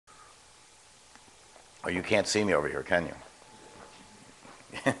Oh, you can't see me over here, can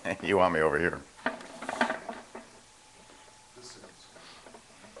you? You want me over here.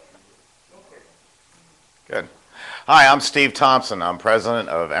 Good. Hi, I'm Steve Thompson. I'm president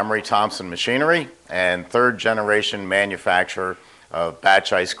of Emery Thompson Machinery and third generation manufacturer of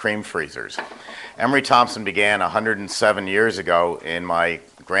batch ice cream freezers. Emery Thompson began 107 years ago in my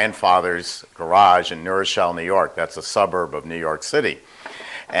grandfather's garage in New Rochelle, New York. That's a suburb of New York City.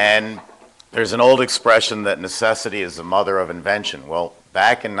 And there's an old expression that necessity is the mother of invention. Well,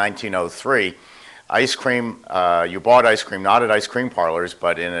 back in 1903, ice cream, you bought ice cream not at ice cream parlors,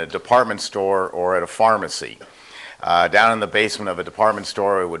 but in a department store or at a pharmacy. Down in the basement of a department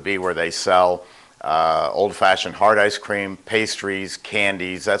store, it would be where they sell old-fashioned hard ice cream, pastries,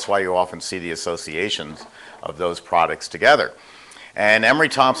 candies. That's why you often see the associations of those products together. And Emery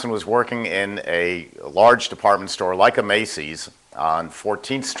Thompson was working in a large department store like a Macy's on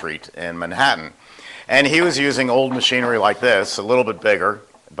 14th Street in Manhattan. And he was using old machinery like this, a little bit bigger,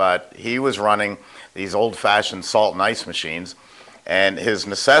 but he was running these old-fashioned salt and ice machines. And his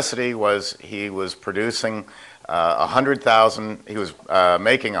necessity was he was producing he was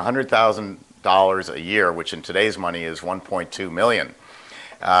making $100,000 a year, which in today's money is 1.2 million.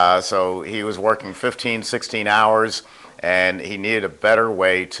 So he was working 15, 16 hours, and he needed a better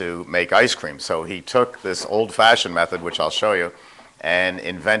way to make ice cream. So he took this old-fashioned method, which I'll show you, and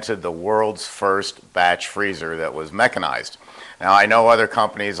invented the world's first batch freezer that was mechanized. Now, I know other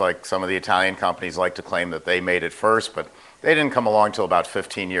companies, like some of the Italian companies, like to claim that they made it first, but they didn't come along until about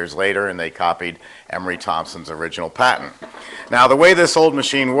 15 years later, and they copied Emery Thompson's original patent. Now, the way this old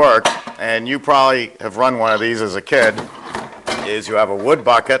machine worked, and you probably have run one of these as a kid, is you have a wood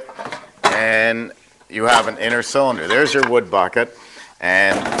bucket, and you have an inner cylinder. There's your wood bucket,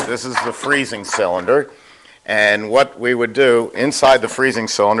 and this is the freezing cylinder. And what we would do inside the freezing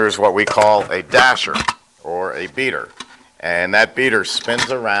cylinder is what we call a dasher, or a beater. And that beater spins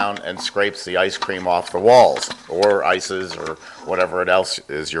around and scrapes the ice cream off the walls, or ices, or whatever it else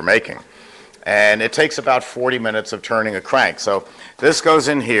is you're making. And it takes about 40 minutes of turning a crank. So this goes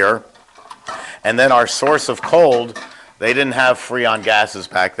in here, and then our source of cold, they didn't have Freon gases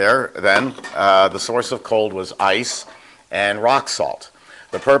back there then. The source of cold was ice and rock salt.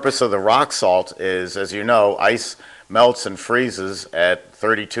 The purpose of the rock salt is, as you know, ice melts and freezes at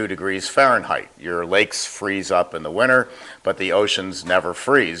 32 degrees Fahrenheit. Your lakes freeze up in the winter, but the oceans never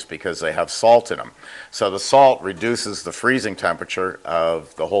freeze because they have salt in them. So the salt reduces the freezing temperature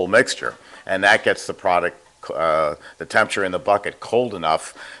of the whole mixture, and that gets the product, the temperature in the bucket, cold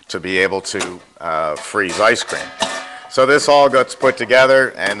enough to be able to freeze ice cream. So this all gets put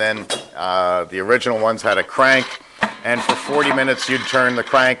together, and then the original ones had a crank, and for 40 minutes you'd turn the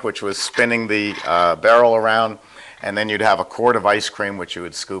crank, which was spinning the barrel around, and then you'd have a quart of ice cream which you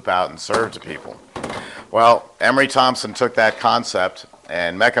would scoop out and serve to people. Well, Emery Thompson took that concept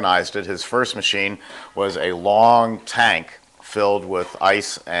and mechanized it. His first machine was a long tank filled with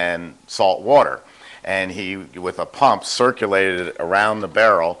ice and salt water, and he, with a pump, circulated it around the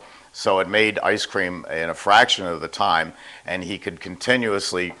barrel so it made ice cream in a fraction of the time, and he could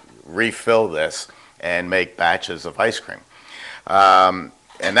continuously refill this and make batches of ice cream.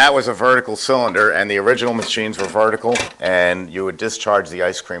 And that was a vertical cylinder, and the original machines were vertical, and you would discharge the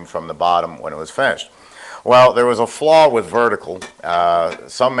ice cream from the bottom when it was finished. Well, there was a flaw with vertical.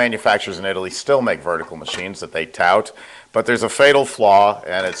 Some manufacturers in Italy still make vertical machines that they tout, but there's a fatal flaw,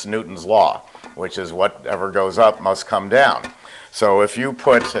 and it's Newton's law, which is whatever goes up must come down. So if you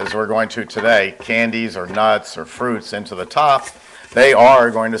put, as we're going to today, candies or nuts or fruits into the top, they are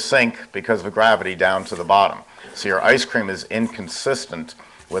going to sink because of gravity down to the bottom. So your ice cream is inconsistent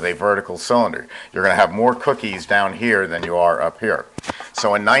with a vertical cylinder. You're going to have more cookies down here than you are up here.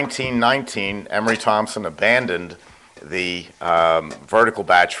 So in 1919, Emery Thompson abandoned the vertical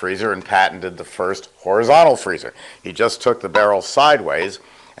batch freezer and patented the first horizontal freezer. He just took the barrel sideways,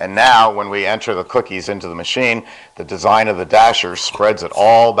 and now when we enter the cookies into the machine, the design of the dasher spreads it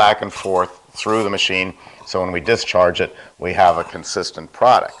all back and forth through the machine, so when we discharge it, we have a consistent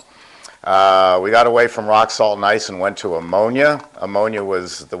product. We got away from rock salt and ice and went to ammonia. Ammonia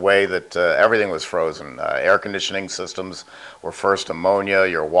was the way that everything was frozen. Air conditioning systems were first ammonia.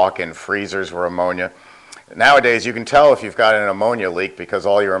 Your walk-in freezers were ammonia. Nowadays, you can tell if you've got an ammonia leak because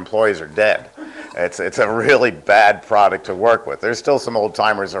all your employees are dead. It's a really bad product to work with. There's still some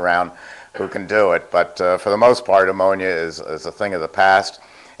old-timers around who can do it, but for the most part, ammonia is a thing of the past.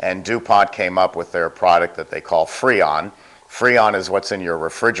 And DuPont came up with their product that they call Freon. Freon is what's in your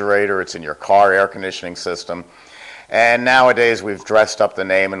refrigerator, it's in your car air conditioning system. And nowadays we've dressed up the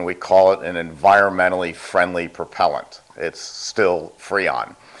name and we call it an environmentally friendly propellant. It's still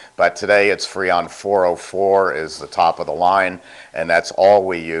Freon. but today it's Freon 404 is the top of the line, and that's all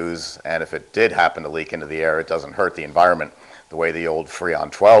we use. And if it did happen to leak into the air, it doesn't hurt the environment the way the old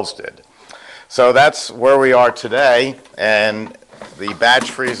Freon 12s did. So that's where we are today, and the batch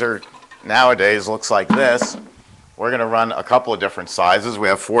freezer nowadays looks like this. We're going to run a couple of different sizes. We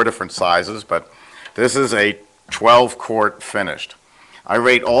have 4 different sizes, but this is a 12-quart finished. I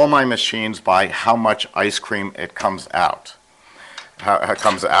rate all my machines by how much ice cream it comes out, how it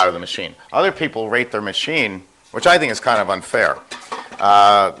comes out of the machine. Other people rate their machine, which I think is kind of unfair.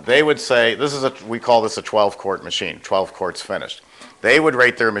 They would say, we call this a 12-quart machine, 12 quarts finished. They would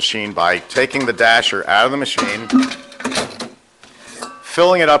rate their machine by taking the dasher out of the machine,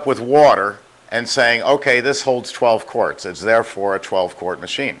 filling it up with water, and saying, okay, this holds 12 quarts. It's therefore a 12-quart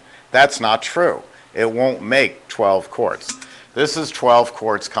machine. That's not true. It won't make 12 quarts. This is 12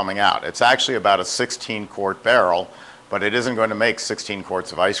 quarts coming out. It's actually about a 16-quart barrel, but it isn't going to make 16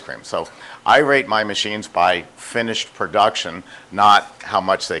 quarts of ice cream. So I rate my machines by finished production, not how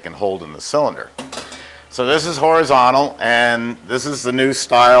much they can hold in the cylinder. So this is horizontal, and this is the new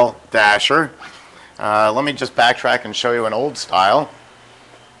style dasher. Let me just backtrack and show you an old style.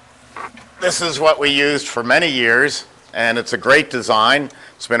 This is what we used for many years, and it's a great design.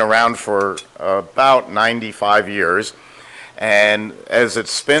 It's been around for about 95 years. And as it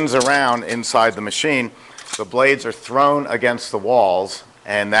spins around inside the machine, the blades are thrown against the walls,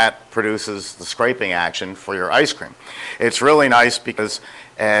 and that produces the scraping action for your ice cream. It's really nice because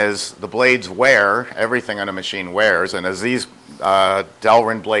as the blades wear, everything on a machine wears, and as these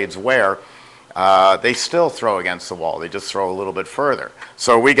Delrin blades wear, they still throw against the wall. They just throw a little bit further.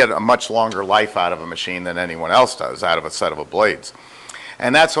 So we get a much longer life out of a machine than anyone else does out of a set of blades.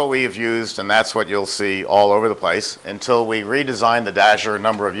 And that's what we have used, and that's what you'll see all over the place until we redesigned the dasher a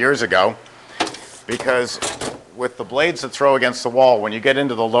number of years ago, because with the blades that throw against the wall, when you get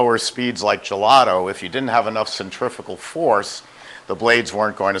into the lower speeds like gelato, if you didn't have enough centrifugal force, the blades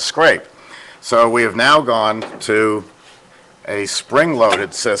weren't going to scrape. So we have now gone to a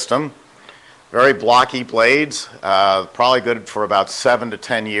spring-loaded system. Very blocky blades, probably good for about 7 to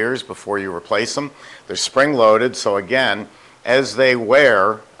 10 years before you replace them. They're spring-loaded, so again, as they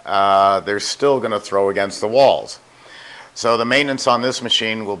wear, they're still going to throw against the walls. So the maintenance on this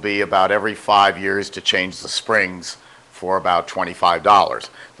machine will be about every 5 years to change the springs for about $25.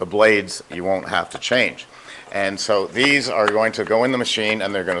 The blades you won't have to change. And so these are going to go in the machine,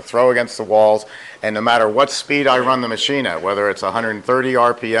 and they're going to throw against the walls, and no matter what speed I run the machine at, whether it's 130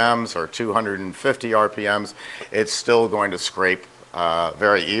 RPMs or 250 RPMs, it's still going to scrape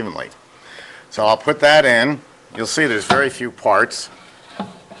very evenly. So I'll put that in. You'll see there's very few parts.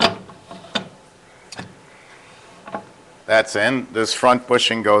 That's in. This front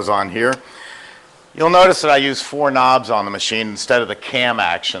bushing goes on here. You'll notice that I use 4 knobs on the machine instead of the cam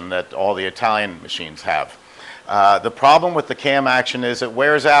action that all the Italian machines have. The problem with the cam action is it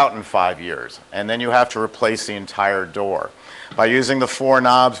wears out in 5 years, and then you have to replace the entire door. By using the 4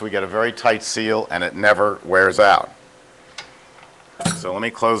 knobs, we get a very tight seal, and it never wears out. So let me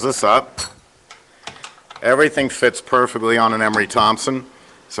close this up. Everything fits perfectly on an Emery Thompson,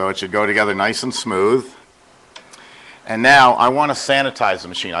 so it should go together nice and smooth. And now I want to sanitize the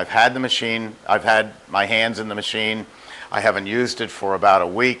machine. I've had the machine, I've had my hands in the machine. I haven't used it for about a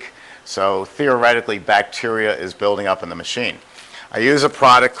week, so theoretically bacteria is building up in the machine. I use a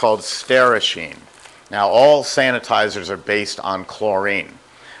product called Sterashine. Now all sanitizers are based on chlorine.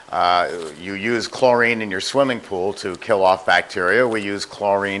 You use chlorine in your swimming pool to kill off bacteria. We use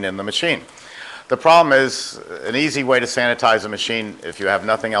chlorine in the machine. The problem is, an easy way to sanitize a machine, if you have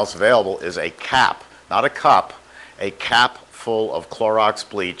nothing else available, is a cap, not a cup, a cap full of Clorox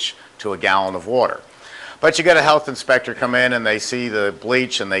bleach to a gallon of water. But you get a health inspector come in and they see the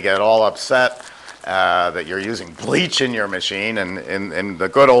bleach and they get all upset that you're using bleach in your machine. And in the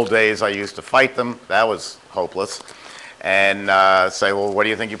good old days, I used to fight them. That was hopeless. And say, well, what do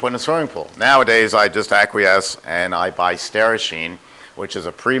you think you put in a swimming pool? Nowadays, I just acquiesce and I buy Sterashine, which is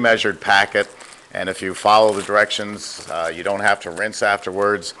a pre-measured packet. And if you follow the directions, you don't have to rinse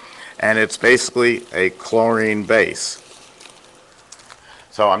afterwards. And it's basically a chlorine base.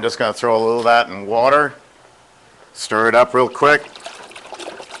 So I'm just going to throw a little of that in water, stir it up real quick.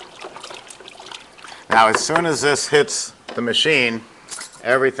 Now, as soon as this hits the machine,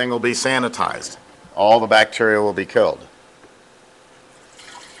 everything will be sanitized. All the bacteria will be killed.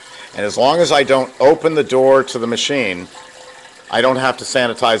 And as long as I don't open the door to the machine, I don't have to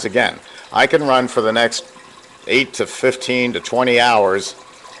sanitize again. I can run for the next 8 to 15 to 20 hours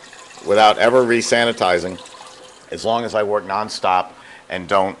without ever re-sanitizing, as long as I work nonstop and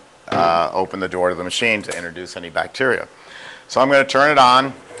don't open the door to the machine to introduce any bacteria. So I'm going to turn it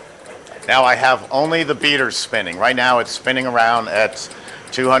on. Now I have only the beater spinning. Right now it's spinning around at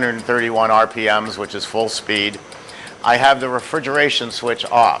 231 RPMs, which is full speed. I have the refrigeration switch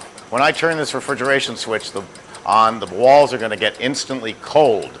off. When I turn this refrigeration switch on, the walls are going to get instantly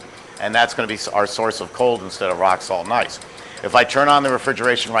cold, and that's going to be our source of cold instead of rock salt and ice. If I turn on the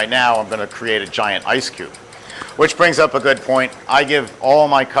refrigeration right now, I'm going to create a giant ice cube. Which brings up a good point. I give all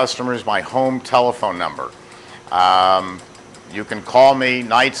my customers my home telephone number. You can call me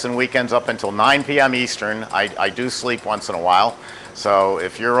nights and weekends up until 9 p.m. Eastern. I do sleep once in a while. So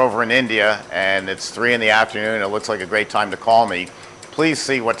if you're over in India and it's 3 in the afternoon and it looks like a great time to call me, please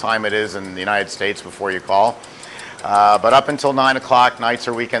see what time it is in the United States before you call. But up until 9 o'clock, nights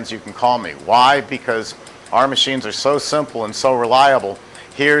or weekends, you can call me. Why? Because our machines are so simple and so reliable.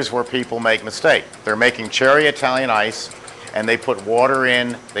 Here's where people make mistake. They're making cherry Italian ice, and they put water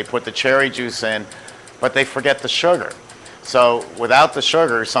in, they put the cherry juice in, but they forget the sugar. So without the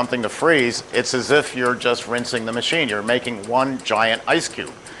sugar, something to freeze, it's as if you're just rinsing the machine. You're making one giant ice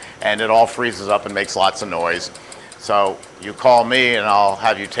cube, and it all freezes up and makes lots of noise. So you call me, and I'll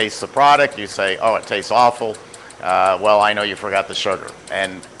have you taste the product. You say, oh, it tastes awful. Well, I know you forgot the sugar.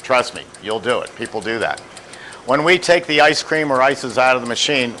 And trust me, you'll do it. People do that. When we take the ice cream or ices out of the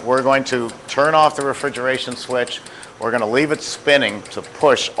machine, we're going to turn off the refrigeration switch. We're going to leave it spinning to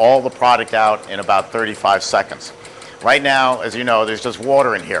push all the product out in about 35 seconds. Right now, as you know, there's just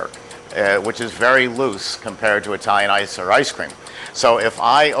water in here, which is very loose compared to Italian ice or ice cream. So if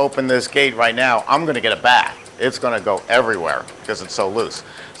I open this gate right now, I'm going to get a bath. It's going to go everywhere because it's so loose.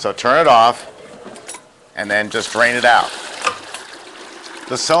 So turn it off and then just drain it out.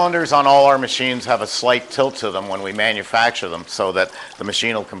 The cylinders on all our machines have a slight tilt to them when we manufacture them so that the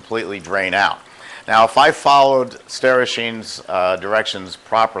machine will completely drain out. Now, if I followed Sterishine's directions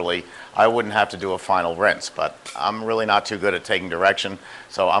properly, I wouldn't have to do a final rinse, but I'm really not too good at taking direction,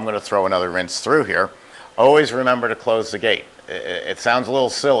 so I'm going to throw another rinse through here. Always remember to close the gate. It sounds a little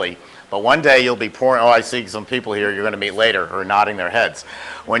silly, but one day you'll be pouring, oh, I see some people here you're going to meet later who are nodding their heads.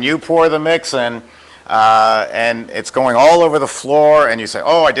 When you pour the mix in, and it's going all over the floor, and you say,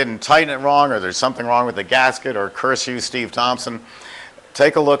 oh, I didn't tighten it wrong, or there's something wrong with the gasket, or curse you, Steve Thompson,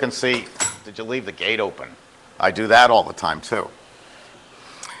 take a look and see, did you leave the gate open? I do that all the time, too.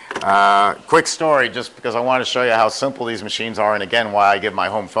 Quick story, just because I want to show you how simple these machines are, and again, why I give my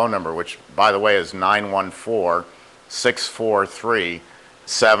home phone number, which, by the way, is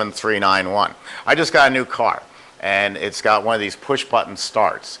 914-643-7391. I just got a new car, and it's got one of these push-button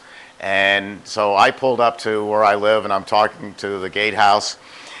starts. And so I pulled up to where I live, and I'm talking to the gatehouse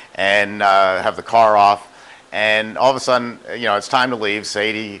and have the car off. And all of a sudden, you know, it's time to leave.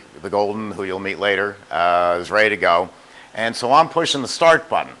 Sadie, the Golden, who you'll meet later, is ready to go. And so I'm pushing the start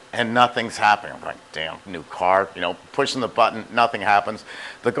button, and nothing's happening. I'm like, damn, new car, you know, pushing the button, nothing happens.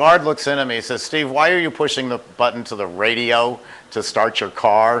 The guard looks in at me and says, Steve, why are you pushing the button to the radio to start your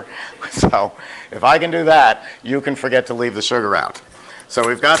car? So if I can do that, you can forget to leave the sugar out. So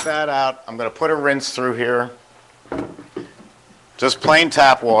we've got that out. I'm going to put a rinse through here. Just plain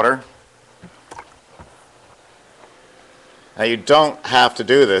tap water. Now you don't have to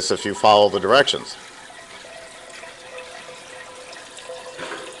do this if you follow the directions.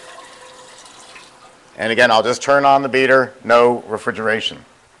 And again, I'll just turn on the beater, no refrigeration.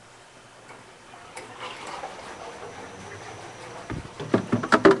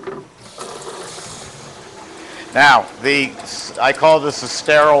 Now, I call this a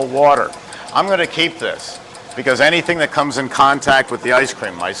sterile water. I'm going to keep this because anything that comes in contact with the ice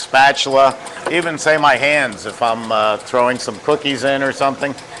cream, my spatula, even say my hands, if I'm throwing some cookies in or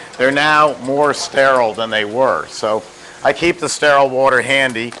something, they're now more sterile than they were. So I keep the sterile water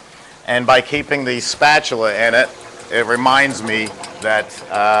handy, and by keeping the spatula in it, it reminds me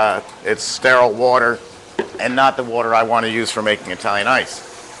that it's sterile water and not the water I want to use for making Italian ice.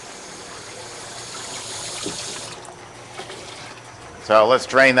 So let's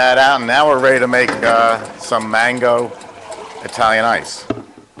drain that out, and now we're ready to make some mango Italian ice.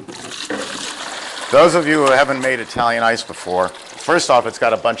 Those of you who haven't made Italian ice before, first off, it's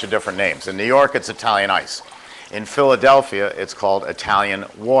got a bunch of different names. In New York, it's Italian ice. In Philadelphia, it's called Italian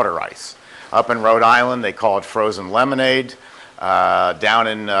water ice. Up in Rhode Island, they call it frozen lemonade. Down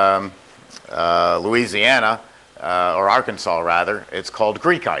in Louisiana, or Arkansas rather, it's called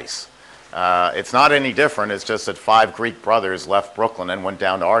Greek ice. It's not any different. It's just that 5 Greek brothers left Brooklyn and went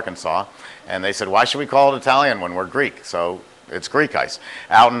down to Arkansas, and they said, why should we call it Italian when we're Greek? So it's Greek ice.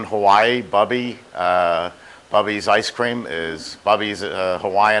 Out in Hawaii, Bubby's ice cream is Bubby's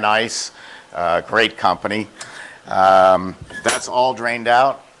Hawaiian ice. Great company. That's all drained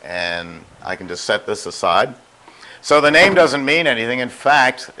out, and I can just set this aside. So the name doesn't mean anything. In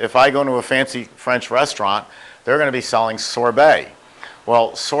fact, if I go to a fancy French restaurant, they're going to be selling sorbet.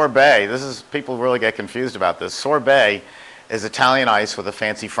 Well, sorbet, people really get confused about this. Sorbet is Italian ice with a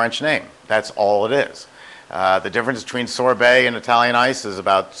fancy French name. That's all it is. The difference between sorbet and Italian ice is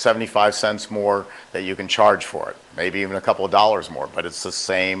about 75 cents more that you can charge for it. Maybe even a couple of dollars more, but it's the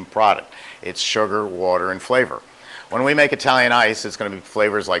same product. It's sugar, water, and flavor. When we make Italian ice, it's going to be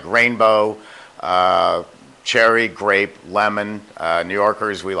flavors like rainbow, cherry, grape, lemon. New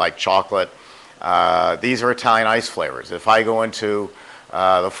Yorkers, we like chocolate. These are Italian ice flavors. If I go into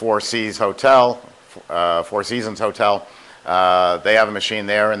the Four Seasons Hotel, they have a machine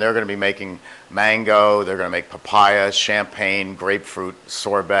there, and they're going to be making mango, they're going to make papaya, champagne, grapefruit,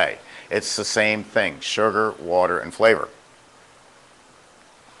 sorbet. It's the same thing, sugar, water, and flavor.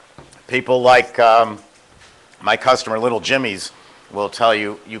 People like my customer, Little Jimmy's, will tell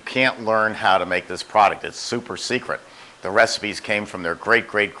you, you can't learn how to make this product. It's super secret. The recipes came from their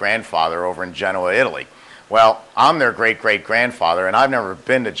great-great-grandfather over in Genoa, Italy. Well, I'm their great-great-grandfather, and I've never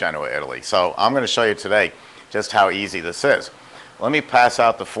been to Genoa, Italy. So I'm going to show you today just how easy this is. Let me pass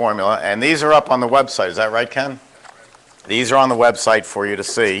out the formula, and these are up on the website. Is that right, Ken? These are on the website for you to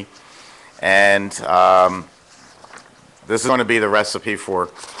see, and this is going to be the recipe for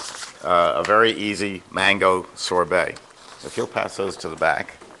a very easy mango sorbet. If you'll pass those to the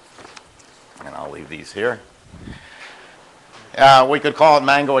back, and I'll leave these here. We could call it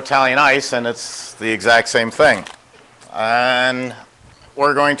mango Italian ice, and it's the exact same thing. And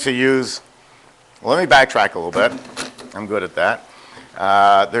we're going to use, well, let me backtrack a little bit. I'm good at that.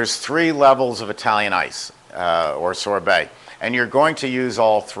 There's 3 levels of Italian ice, or sorbet, and you're going to use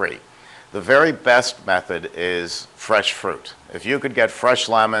all 3. The very best method is fresh fruit. If you could get fresh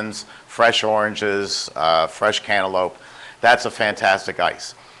lemons, fresh oranges, fresh cantaloupe, that's a fantastic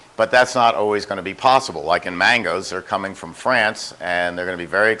ice. But that's not always going to be possible. Like in mangoes, they're coming from France, and they're going to be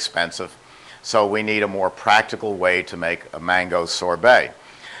very expensive. So we need a more practical way to make a mango sorbet.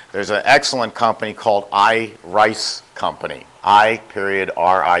 There's an excellent company called iRice Company,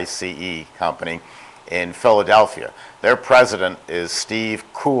 I.RICE Company, in Philadelphia. Their president is Steve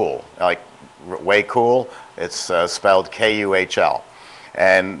Kuhl, like way cool. It's spelled K-U-H-L.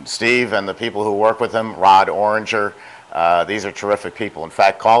 And Steve and the people who work with him, Rod Oranger, these are terrific people. In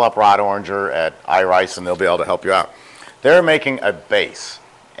fact, call up Rod Oranger at iRice and they'll be able to help you out. They're making a base,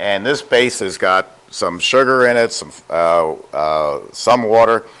 and this base has got some sugar in it, some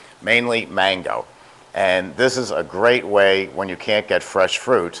water, mainly mango. And this is a great way, when you can't get fresh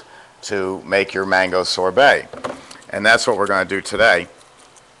fruit, to make your mango sorbet. And that's what we're going to do today.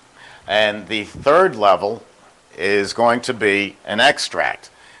 And the 3rd level is going to be an extract.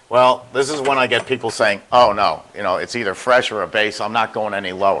 Well, this is when I get people saying, oh no, it's either fresh or a base, I'm not going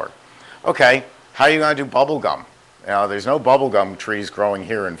any lower. Okay, how are you going to do bubble gum? There's no bubble gum trees growing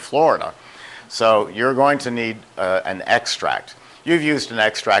here in Florida. So you're going to need an extract. You've used an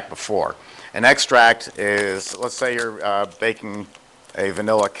extract before. An extract is, let's say you're baking a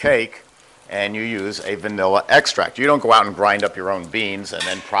vanilla cake and you use a vanilla extract. You don't go out and grind up your own beans and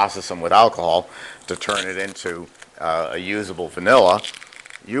then process them with alcohol to turn it into a usable vanilla.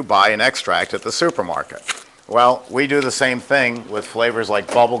 You buy an extract at the supermarket. Well, we do the same thing with flavors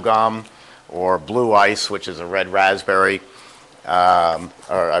like bubble gum or blue ice, which is a red raspberry, dark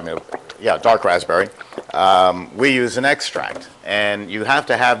raspberry. We use an extract, and you have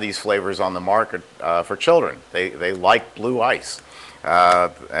to have these flavors on the market for children. They like blue ice,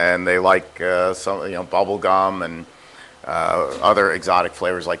 and they like some bubble gum and other exotic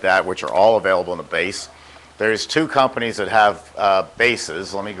flavors like that, which are all available in the base. There's 2 companies that have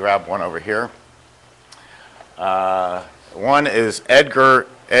bases. Let me grab one over here. One is Edgar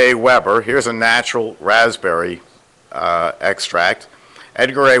A. Weber. Here's a natural raspberry extract.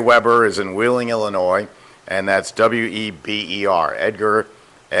 Edgar A. Weber is in Wheeling, Illinois, and that's W-E-B-E-R, Edgar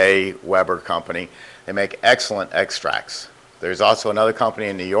A. Weber Company. They make excellent extracts. There's also another company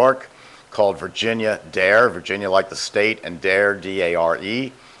in New York called Virginia Dare, Virginia like the state, and Dare,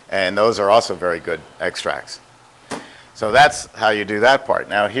 D-A-R-E. And those are also very good extracts. So that's how you do that part.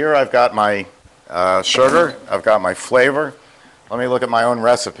 Now here I've got my sugar, I've got my flavor. Let me look at my own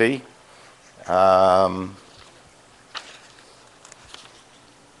recipe. We're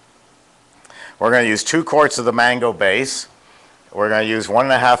going to use 2 quarts of the mango base. We're going to use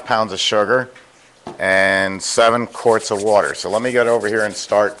 1.5 pounds of sugar and 7 quarts of water. So let me get over here and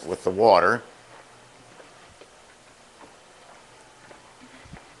start with the water.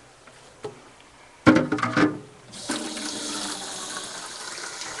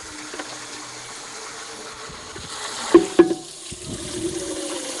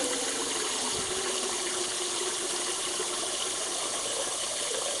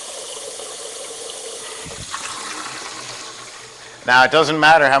 Now, it doesn't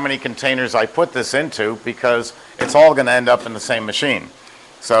matter how many containers I put this into because it's all going to end up in the same machine.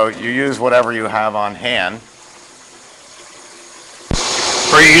 So you use whatever you have on hand.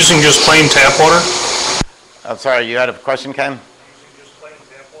 Are you using just plain tap water? I'm sorry, you had a question, Ken?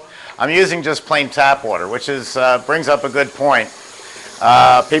 I'm using just plain tap water, which is brings up a good point.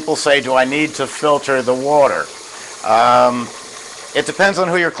 People say, do I need to filter the water? It depends on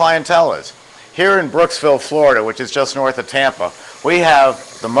who your clientele is. Here in Brooksville, Florida, which is just north of Tampa, we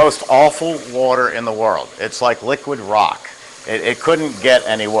have the most awful water in the world. It's like liquid rock. It couldn't get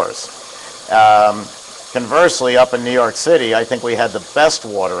any worse. Conversely, up in New York City, I think we had the best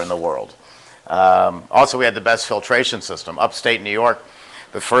water in the world. Also, we had the best filtration system. Upstate New York,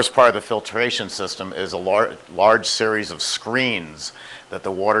 the first part of the filtration system is a large series of screens that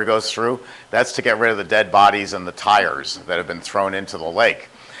the water goes through. That's to get rid of the dead bodies and the tires that have been thrown into the lake.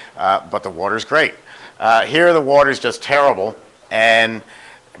 But the water's great. Here, the water's just terrible.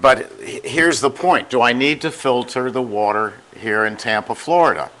 But here's the point. Do I need to filter the water here in Tampa,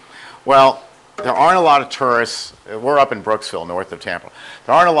 Florida? Well, there aren't a lot of tourists. We're up in Brooksville, north of Tampa.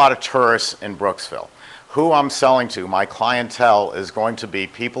 There aren't a lot of tourists in Brooksville. Who I'm selling to, my clientele, is going to be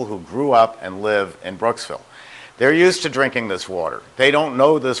people who grew up and live in Brooksville. They're used to drinking this water. They don't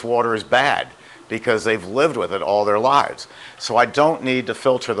know this water is bad because they've lived with it all their lives. So I don't need to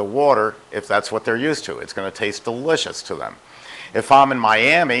filter the water if that's what they're used to. It's going to taste delicious to them. If I'm in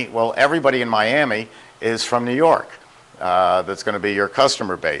Miami, well, everybody in Miami is from New York. That's going to be your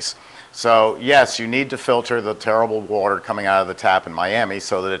customer base. So yes, you need to filter the terrible water coming out of the tap in Miami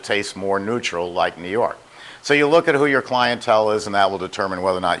so that it tastes more neutral like New York. So you look at who your clientele is and that will determine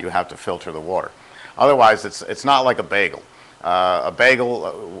whether or not you have to filter the water. Otherwise, it's not like a bagel. A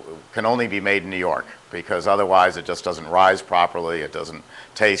bagel can only be made in New York because otherwise it just doesn't rise properly, it doesn't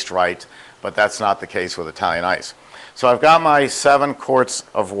taste right, but that's not the case with Italian ice. So I've got my 7 quarts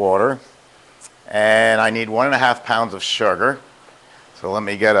of water and I need 1.5 pounds of sugar. So let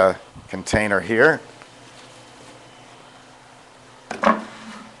me get a container here.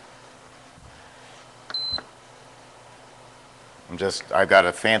 I've got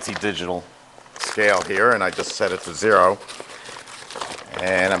a fancy digital scale here and I just set it to 0.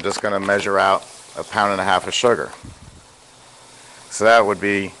 And I'm just going to measure out 1.5 pounds of sugar. So that would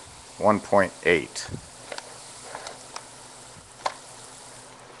be 1.8.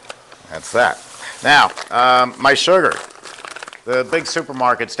 That's that. Now, my sugar. The big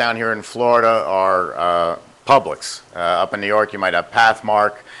supermarkets down here in Florida are Publix. Up in New York, you might have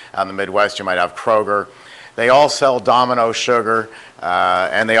Pathmark. Out in the Midwest, you might have Kroger. They all sell Domino sugar,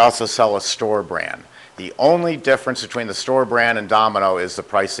 and they also sell a store brand. The only difference between the store brand and Domino is the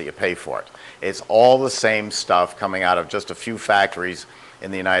price that you pay for it. It's all the same stuff coming out of just a few factories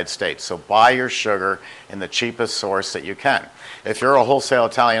in the United States. So buy your sugar in the cheapest source that you can. If you're a wholesale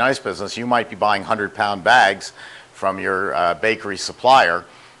Italian ice business, you might be buying 100-pound bags from your bakery supplier,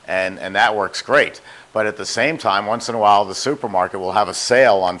 and that works great. But at the same time, once in a while, the supermarket will have a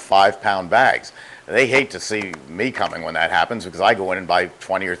sale on 5-pound bags. They hate to see me coming when that happens because I go in and buy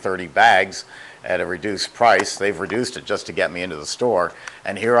 20 or 30 bags at a reduced price. They've reduced it just to get me into the store,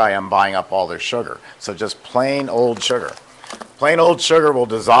 and here I am buying up all their sugar. So just plain old sugar. Plain old sugar will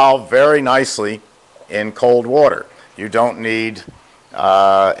dissolve very nicely in cold water. You don't need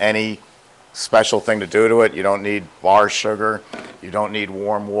any special thing to do to it. You don't need bar sugar. You don't need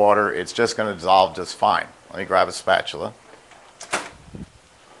warm water. It's just going to dissolve just fine. Let me grab a spatula.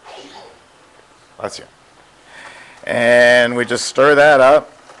 Bless you. And we just stir that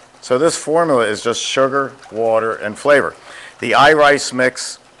up. So this formula is just sugar, water, and flavor. The iRice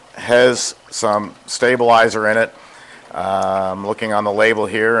mix has some stabilizer in it. I'm looking on the label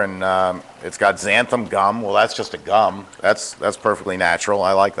here, and it's got xanthan gum. Well, that's just a gum. That's perfectly natural.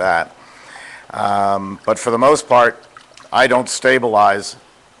 I like that. But for the most part, I don't stabilize.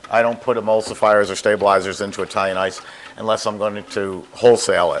 I don't put emulsifiers or stabilizers into Italian ice unless I'm going to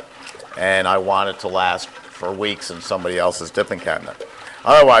wholesale it, and I want it to last for weeks in somebody else's dipping cabinet.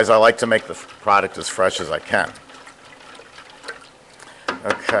 Otherwise, I like to make the product as fresh as I can.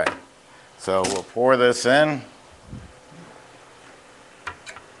 Okay, so we'll pour this in.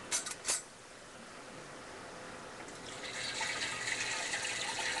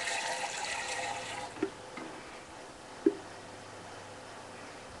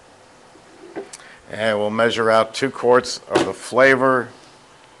 And we'll measure out 2 quarts of the flavor.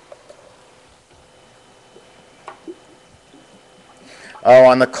 Oh,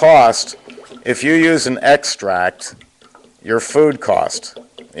 on the cost, if you use an extract, your food cost.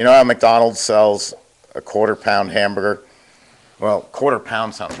 You know how McDonald's sells a 1/4 pound hamburger? Well, 1/4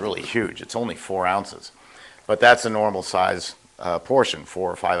 pound sounds really huge. It's only 4 ounces. But that's a normal size portion,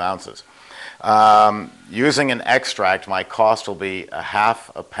 4 or 5 ounces. Using an extract, my cost will be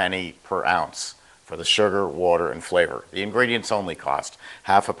 ½ a penny per ounce for the sugar, water, and flavor. The ingredients only cost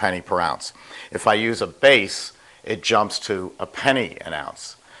 ½ a penny per ounce. If I use a base, it jumps to a penny an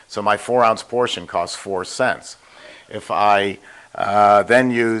ounce. So my 4-ounce portion costs 4 cents. If I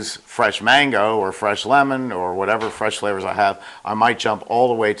then use fresh mango or fresh lemon or whatever fresh flavors I have, I might jump all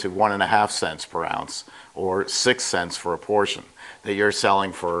the way to 1.5 cents per ounce or 6 cents for a portion that you're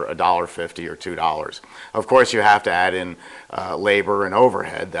selling for $1.50 or $2. Of course, you have to add in labor and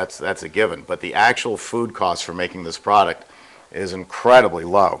overhead. That's a given. But the actual food cost for making this product is incredibly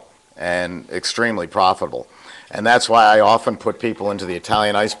low and extremely profitable. And that's why I often put people into the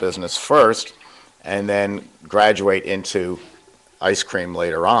Italian ice business first and then graduate into ice cream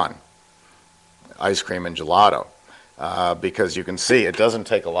later on, ice cream and gelato. Because you can see it doesn't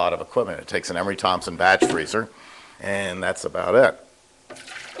take a lot of equipment. It takes an Emery Thompson batch freezer, and that's about it.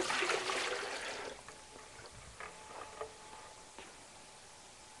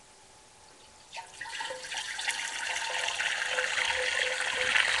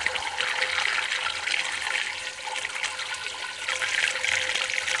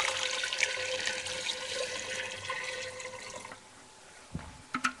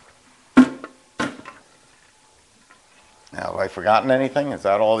 Now, have I forgotten anything? Is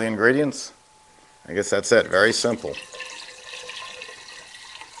that all the ingredients? I guess that's it. Very simple.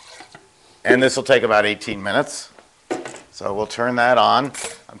 And this will take about 18 minutes. So we'll turn that on.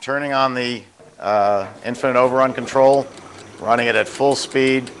 I'm turning on the infinite overrun control, running it at full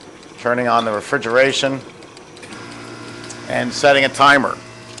speed, turning on the refrigeration, and setting a timer.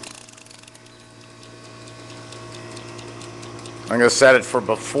 I'm going to set it for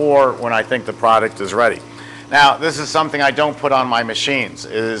before when I think the product is ready. Now, this is something I don't put on my machines,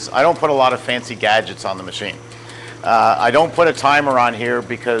 is I don't put a lot of fancy gadgets on the machine. I don't put a timer on here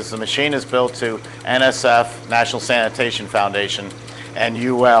because the machine is built to NSF, National Sanitation Foundation, and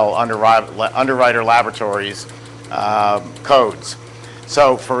UL, Underwriter Laboratories codes.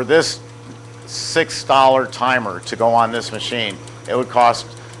 So for this $6 timer to go on this machine, it would cost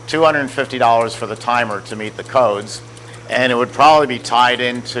 $250 for the timer to meet the codes, and it would probably be tied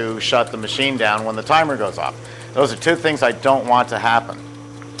in to shut the machine down when the timer goes off. Those are two things I don't want to happen.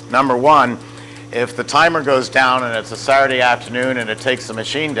 Number one, if the timer goes down and it's a Saturday afternoon and it takes the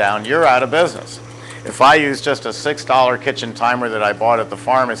machine down, you're out of business. If I use just a $6 kitchen timer that I bought at the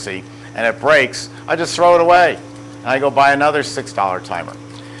pharmacy and it breaks, I just throw it away and I go buy another $6 timer.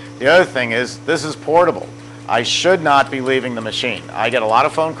 The other thing is, this is portable. I should not be leaving the machine. I get a lot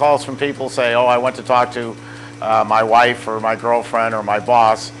of phone calls from people say, oh, I went to talk to my wife or my girlfriend or my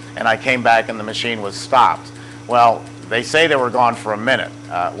boss, and I came back and the machine was stopped. Well, they say they were gone for a minute.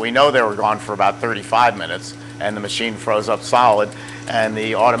 We know they were gone for about 35 minutes, and the machine froze up solid, and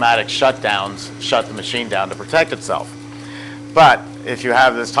the automatic shutdowns shut the machine down to protect itself. But if you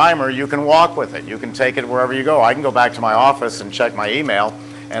have this timer, you can walk with it. You can take it wherever you go. I can go back to my office and check my email,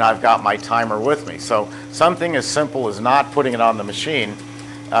 and I've got my timer with me. So something as simple as not putting it on the machine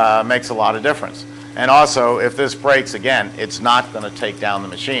makes a lot of difference. And also, if this breaks again, it's not going to take down the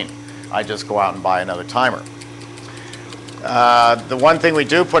machine. I just go out and buy another timer. The one thing we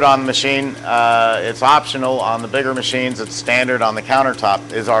do put on the machine, it's optional on the bigger machines, it's standard on the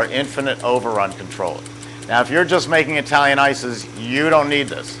countertop, is our infinite overrun control. Now, if you're just making Italian ices, you don't need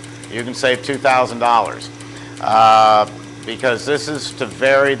this. You can save $2,000 because this is to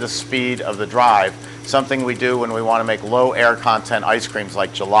vary the speed of the drive, something we do when we want to make low air content ice creams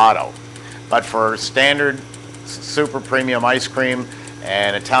like gelato. But for standard super premium ice cream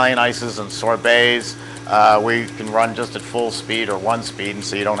and Italian ices and sorbets, we can run just at full speed or 1 speed, and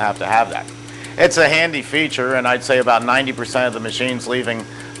so you don't have to have that. It's a handy feature, and I'd say about 90% of the machines leaving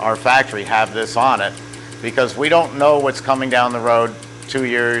our factory have this on it, because we don't know what's coming down the road 2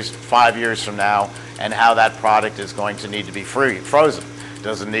 years, 5 years from now, and how that product is going to need to be frozen.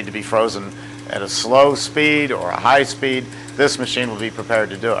 Does it need to be frozen at a slow speed or a high speed? This machine will be prepared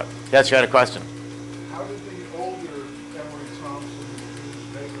to do it. Yes, you had a question? How did the older Emery Thompson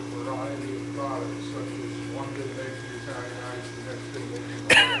machines make a variety of products, such as one day make the Italian ice, the next day make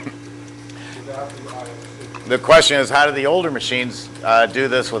the without the IOC? The question is, how do the older machines do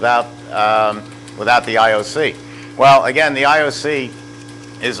this without the IOC? Well, again, the IOC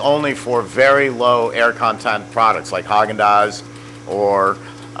is only for very low air content products like Haagen-Dazs or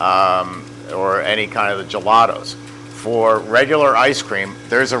any kind of the gelatos. For regular ice cream,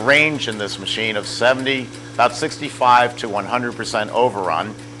 there's a range in this machine of about 65 to 100%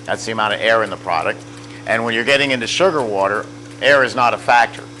 overrun. That's the amount of air in the product. And when you're getting into sugar water, air is not a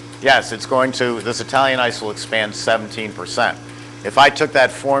factor. Yes, this Italian ice will expand 17%. If I took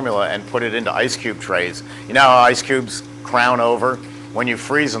that formula and put it into ice cube trays, you know how ice cubes crown over? When you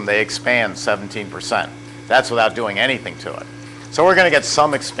freeze them, they expand 17%. That's without doing anything to it. So we're going to get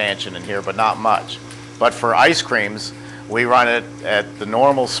some expansion in here, but not much. But for ice creams, we run it at the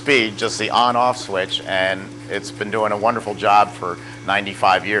normal speed, just the on-off switch, and it's been doing a wonderful job for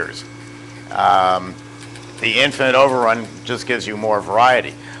 95 years. The infinite overrun just gives you more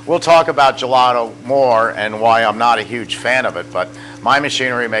variety. We'll talk about gelato more and why I'm not a huge fan of it, but my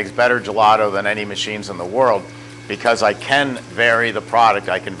machinery makes better gelato than any machines in the world because I can vary the product,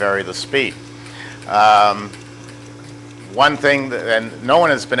 I can vary the speed. One thing, and no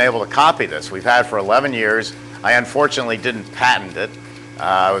one has been able to copy this, we've had for 11 years. I unfortunately didn't patent it.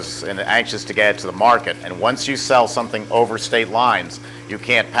 I was anxious to get it to the market, and once you sell something over state lines, you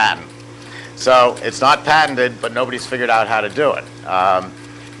can't patent. So it's not patented, but nobody's figured out how to do it.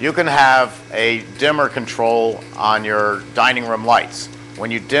 You can have a dimmer control on your dining room lights.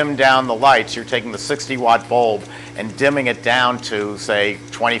 When you dim down the lights, you're taking the 60-watt bulb and dimming it down to, say,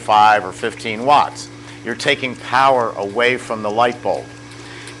 25 or 15 watts. You're taking power away from the light bulb.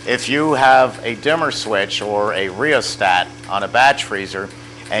 If you have a dimmer switch or a rheostat on a batch freezer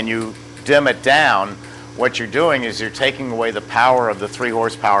and you dim it down, what you're doing is you're taking away the power of the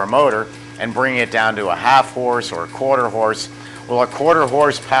 3-horsepower motor and bringing it down to a 1/2 horse or a 1/4 horse. Well, a 1/4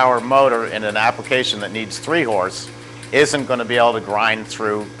 horsepower motor in an application that needs 3 horse isn't going to be able to grind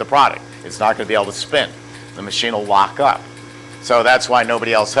through the product. It's not going to be able to spin. The machine will lock up. So that's why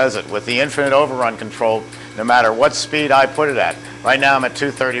nobody else has it. With the infinite overrun control, no matter what speed I put it at, right now I'm at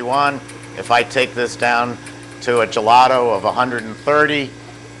 231. If I take this down to a gelato of 130,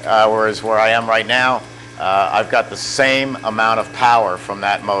 whereas where I am right now, I've got the same amount of power from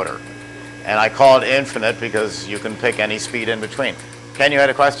that motor. And I call it infinite because you can pick any speed in between. Ken, you had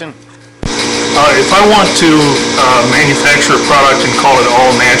a question? If I want to manufacture a product and call it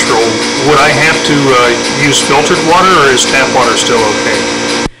all natural, would I have to use filtered water, or is tap water still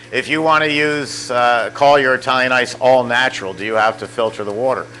okay? If you want to use, call your Italian ice all natural, do you have to filter the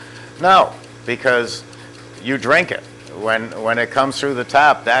water? No, because you drink it. When it comes through the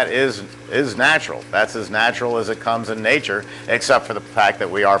tap, that is natural. That's as natural as it comes in nature, except for the fact that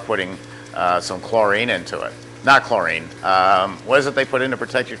we are putting some chlorine into it. Not chlorine. What is it they put in to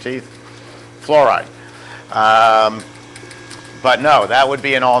protect your teeth? Fluoride. But no, that would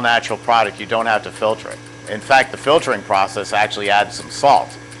be an all-natural product. You don't have to filter it. In fact, the filtering process actually adds some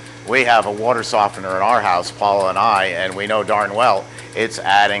salt. We have a water softener in our house, Paula and I, and we know darn well it's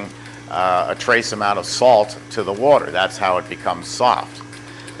adding a trace amount of salt to the water. That's how it becomes soft.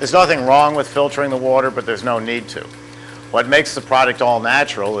 There's nothing wrong with filtering the water, but there's no need to. What makes the product all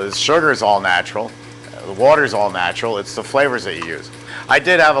natural is sugar's all natural, the water's all natural, it's the flavors that you use. I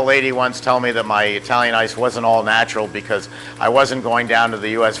did have a lady once tell me that my Italian ice wasn't all natural because I wasn't going down to the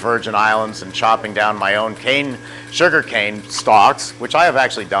U.S. Virgin Islands and chopping down my own sugar cane stalks, which I have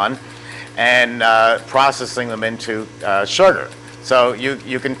actually done, and processing them into sugar. So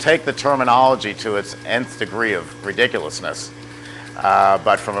you can take the terminology to its nth degree of ridiculousness.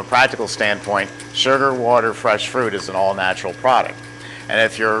 But from a practical standpoint, sugar, water, fresh fruit is an all-natural product. And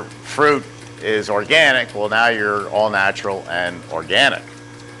if your fruit is organic, well, now you're all natural and organic.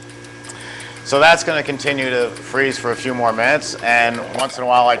 So that's going to continue to freeze for a few more minutes, and once in a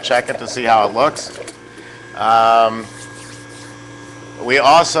while I check it to see how it looks. We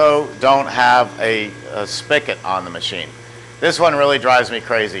also don't have a spigot on the machine. This one really drives me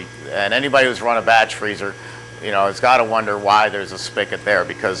crazy, and anybody who's run a batch freezer, you know, has got to wonder why there's a spigot there,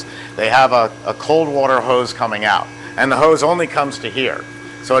 because they have a cold water hose coming out, and the hose only comes to here.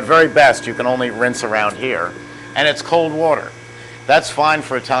 So at very best, you can only rinse around here, and it's cold water. That's fine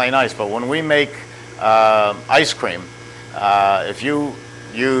for Italian ice, but when we make ice cream, if you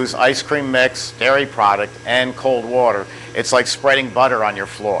use ice cream mix, dairy product, and cold water, it's like spreading butter on your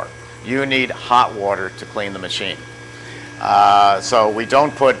floor. You need hot water to clean the machine. So we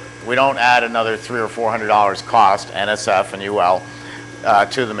don't add another $300 or $400 cost, NSF and UL,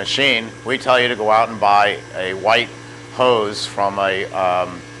 to the machine. We tell you to go out and buy a white hose from a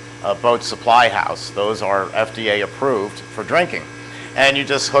boat supply house. Those are FDA approved for drinking. And you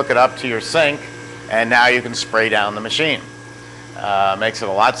just hook it up to your sink, and now you can spray down the machine. Makes it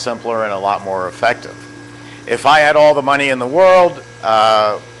a lot simpler and a lot more effective. If I had all the money in the world,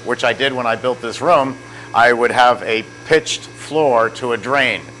 which I did when I built this room, I would have a pitched floor to a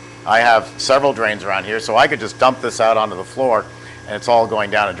drain. I have several drains around here, so I could just dump this out onto the floor, and it's all going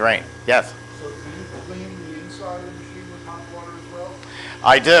down a drain. Yes? So do you clean the inside of the machine with hot water as well?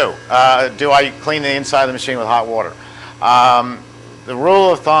 I do. Do I clean the inside of the machine with hot water? the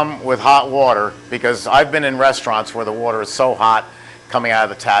rule of thumb with hot water, because I've been in restaurants where the water is so hot coming out of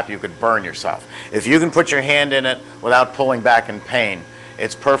the tap you could burn yourself. If you can put your hand in it without pulling back in pain,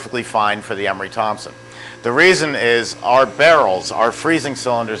 it's perfectly fine for the Emery Thompson. The reason is our barrels, our freezing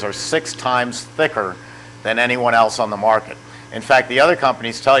cylinders, are 6 times thicker than anyone else on the market. In fact, the other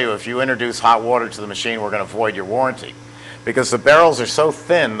companies tell you if you introduce hot water to the machine, we're going to void your warranty. Because the barrels are so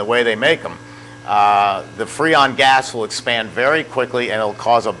thin the way they make them, the Freon gas will expand very quickly and it'll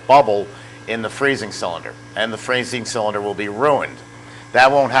cause a bubble in the freezing cylinder. And the freezing cylinder will be ruined.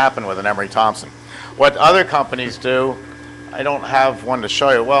 That won't happen with an Emery Thompson. What other companies do, I don't have one to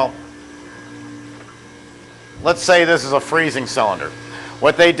show you. Well, let's say this is a freezing cylinder.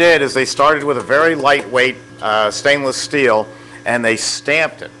 What they did is they started with a very lightweight stainless steel and they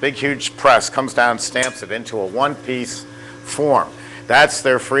stamped it. Big, huge press comes down and stamps it into a one-piece form. That's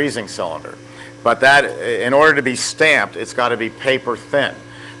their freezing cylinder. But that, in order to be stamped, it's got to be paper thin.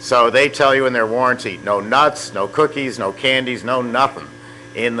 So they tell you in their warranty, no nuts, no cookies, no candies, no nothing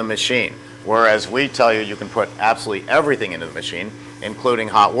in the machine. Whereas we tell you you can put absolutely everything into the machine, including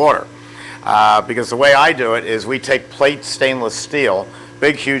hot water. Because the way I do it is we take plate stainless steel,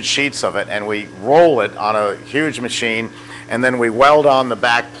 big huge sheets of it, and we roll it on a huge machine, and then we weld on the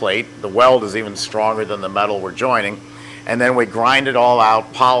back plate. The weld is even stronger than the metal we're joining. And then we grind it all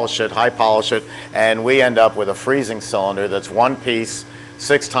out, polish it, high polish it, and we end up with a freezing cylinder that's one piece,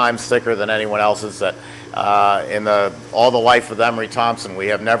 6 times thicker than anyone else's. That in all the life of the Emery Thompson, we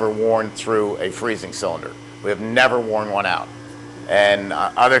have never worn through a freezing cylinder. We have never worn one out. And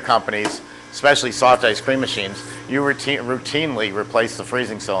other companies, especially soft ice cream machines, you routinely replace the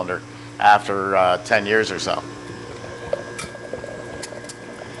freezing cylinder after 10 years or so.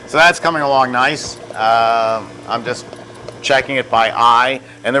 So that's coming along nice. I'm just checking it by eye.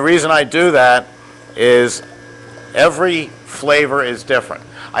 And the reason I do that is every flavor is different.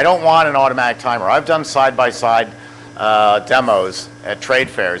 I don't want an automatic timer. I've done side-by-side demos at trade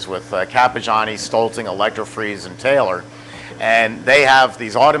fairs with Cappigiani, Stolting, Electrofreeze, and Taylor. And they have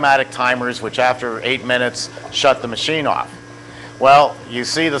these automatic timers which after 8 minutes shut the machine off. Well, you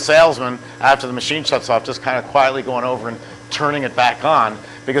see the salesman after the machine shuts off just kind of quietly going over and turning it back on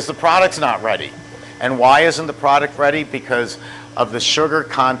because the product's not ready. And why isn't the product ready? Because of the sugar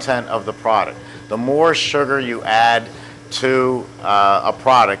content of the product. The more sugar you add to a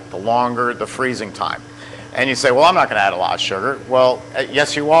product, the longer the freezing time. And you say, well, I'm not going to add a lot of sugar. Well,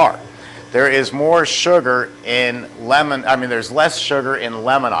 yes, you are. There is more sugar in there's less sugar in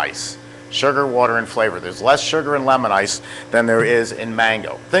lemon ice. Sugar, water, and flavor. There's less sugar in lemon ice than there is in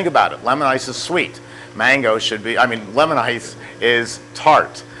mango. Think about it. Lemon ice is sweet. Mango should be, lemon ice is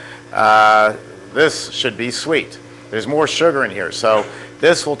tart. This should be sweet. There's more sugar in here, so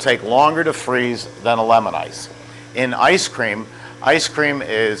this will take longer to freeze than a lemon ice. In ice cream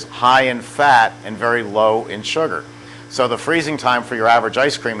is high in fat and very low in sugar. So the freezing time for your average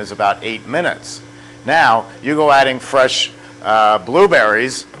ice cream is about 8 minutes. Now, you go adding fresh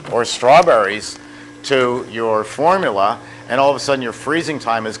blueberries or strawberries to your formula, and all of a sudden your freezing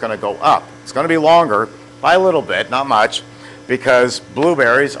time is going to go up. It's going to be longer by a little bit, not much, because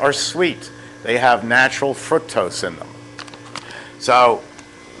blueberries are sweet. They have natural fructose in them. So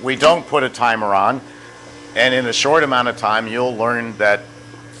we don't put a timer on, and in a short amount of time you'll learn that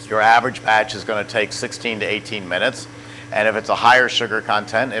your average batch is going to take 16 to 18 minutes, and if it's a higher sugar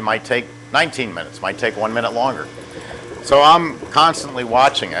content, it might take 19 minutes, might take 1 minute longer. So I'm constantly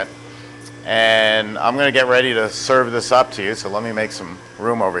watching it, and I'm going to get ready to serve this up to you, so let me make some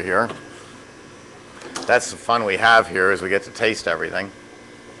room over here. That's the fun we have here, is we get to taste everything.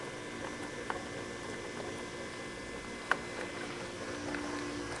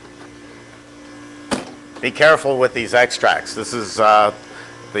 Be careful with these extracts. This is the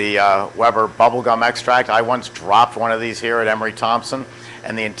Weber bubblegum extract. I once dropped one of these here at Emery Thompson,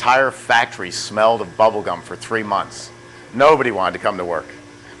 and the entire factory smelled of bubblegum for 3 months. Nobody wanted to come to work,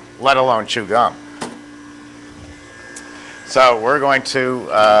 let alone chew gum. So we're going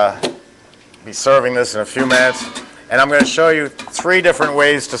to be serving this in a few minutes, and I'm going to show you 3 different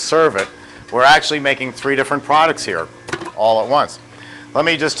ways to serve it. We're actually making 3 different products here all at once. Let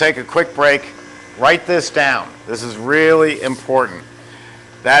me just take a quick break. Write this down. This is really important.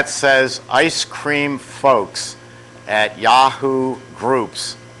 That says Ice Cream Folks at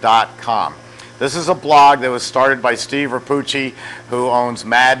yahoogroups.com. This is a blog that was started by Steve Rapucci, who owns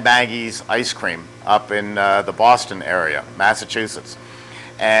Mad Maggie's Ice Cream up in the Boston area, Massachusetts.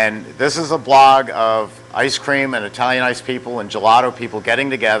 And this is a blog of ice cream and Italian ice people and gelato people getting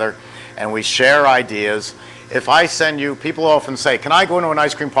together, and we share ideas. If I send you, people often say, can I go into an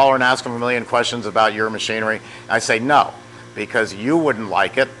ice cream parlor and ask them a million questions about your machinery? I say no, because you wouldn't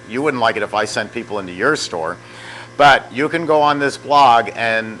like it. You wouldn't like it if I sent people into your store. But you can go on this blog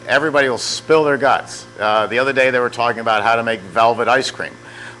and everybody will spill their guts. The other day they were talking about how to make velvet ice cream.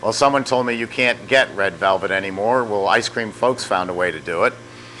 Well, someone told me you can't get red velvet anymore. Well, Ice Cream Folks found a way to do it.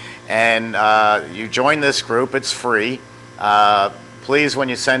 And you join this group, it's free. Please, when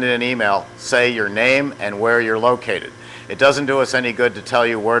you send in an email, say your name and where you're located. It doesn't do us any good to tell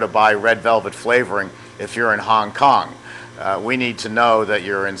you where to buy red velvet flavoring if you're in Hong Kong. We need to know that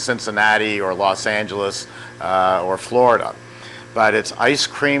you're in Cincinnati or Los Angeles or Florida. But it's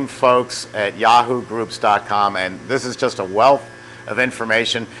icecreamfolks@yahoogroups.com, and this is just a wealth of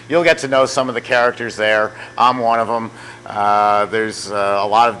information. You'll get to know some of the characters there. I'm one of them. There's a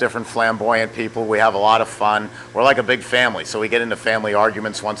lot of different flamboyant people. We have a lot of fun. We're like a big family, so we get into family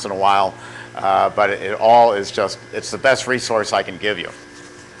arguments once in a while. But it all is just, it's the best resource I can give you.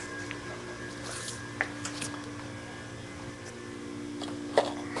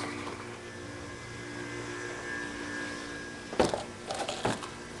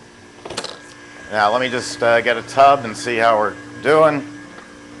 Now let me just get a tub and see how we're doing.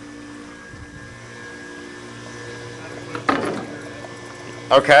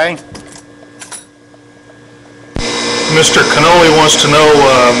 Okay. Mr. Cannoli wants to know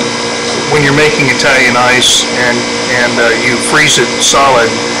when you're making Italian ice and you freeze it solid,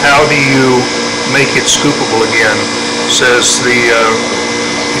 how do you make it scoopable again? Says he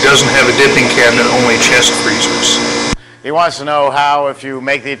doesn't have a dipping cabinet, only chest freezers. He wants to know how, if you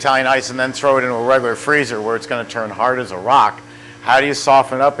make the Italian ice and then throw it into a regular freezer where it's going to turn hard as a rock, how do you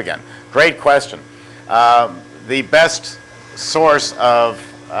soften it up again? Great question. The best source of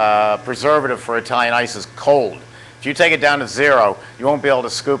preservative for Italian ice is cold. If you take it down to 0, you won't be able to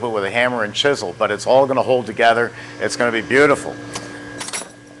scoop it with a hammer and chisel, but it's all going to hold together. It's going to be beautiful.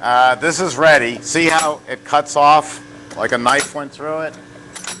 This is ready. See how it cuts off like a knife went through it?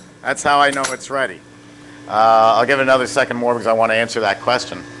 That's how I know it's ready. I'll give it another second more because I want to answer that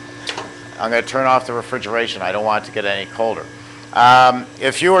question. I'm going to turn off the refrigeration. I don't want it to get any colder.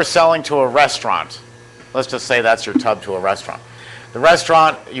 If you are selling to a restaurant, let's just say that's your tub to a restaurant. The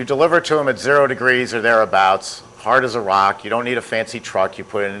restaurant, you deliver to them at 0 degrees or thereabouts, hard as a rock. You don't need a fancy truck. You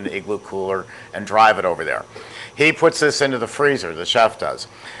put it in an igloo cooler and drive it over there. He puts this into the freezer, the chef does.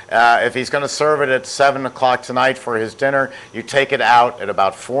 If he's going to serve it at 7 o'clock tonight for his dinner, you take it out at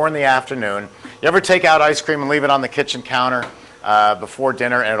about 4 in the afternoon. You ever take out ice cream and leave it on the kitchen counter before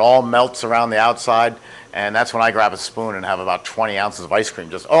dinner and it all melts around the outside? And that's when I grab a spoon and have about 20 ounces of ice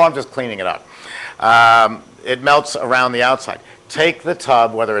cream. I'm just cleaning it up. It melts around the outside. Take the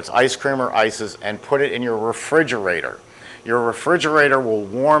tub, whether it's ice cream or ices, and put it in your refrigerator. Your refrigerator will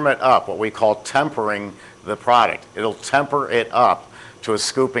warm it up, what we call tempering the product. It'll temper it up to a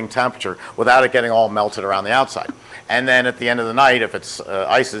scooping temperature without it getting all melted around the outside. And then at the end of the night, if it's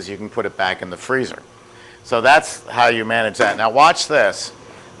ices, you can put it back in the freezer. So that's how you manage that. Now watch this.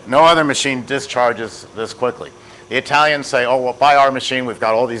 No other machine discharges this quickly. The Italians say, oh, well, buy our machine. We've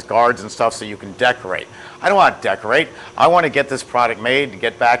got all these guards and stuff so you can decorate. I don't want to decorate. I want to get this product made and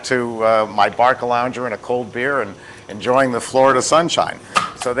get back to my Barca Lounger and a cold beer and enjoying the Florida sunshine.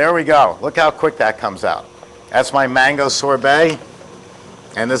 So there we go. Look how quick that comes out. That's my mango sorbet.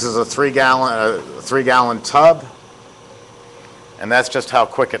 And this is a 3-gallon tub. And that's just how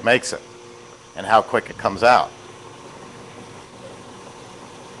quick it makes it and how quick it comes out.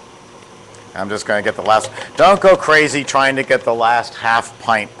 I'm just going to get the last. Don't go crazy trying to get the last half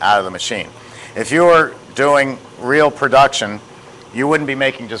pint out of the machine. If you were doing real production, you wouldn't be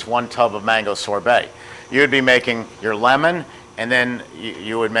making just one tub of mango sorbet. You would be making your lemon, and then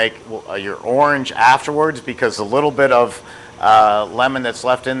you would make your orange afterwards, because a little bit of lemon that's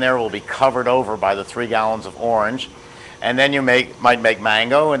left in there will be covered over by the 3 gallons of orange. And then you might make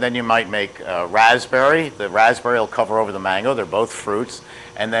mango, and then you might make raspberry. The raspberry will cover over the mango. They're both fruits.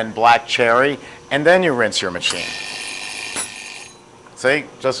 And then black cherry, and then you rinse your machine. See,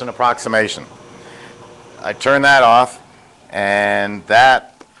 just an approximation. I turn that off, and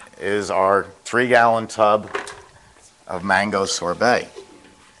that is our 3-gallon tub of mango sorbet.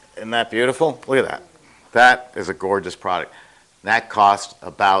 Isn't that beautiful? Look at that. That is a gorgeous product. That cost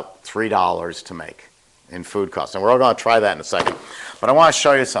about $3 to make in food costs. And we're all going to try that in a second. But I want to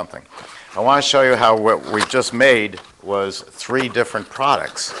show you something. I want to show you how what we just made was 3 different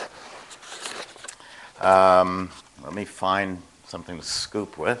products. Let me find something to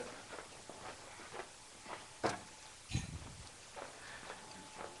scoop with.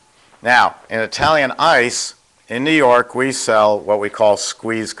 Now, in Italian ice, in New York, we sell what we call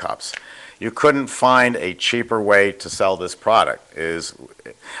squeeze cups. You couldn't find a cheaper way to sell this product.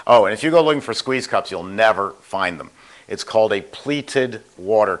 And if you go looking for squeeze cups, you'll never find them. It's called a pleated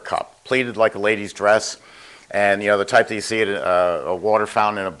water cup, pleated like a lady's dress. And, you know, the type that you see at a water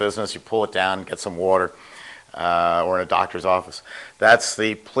fountain in a business, you pull it down, get some water, or in a doctor's office. That's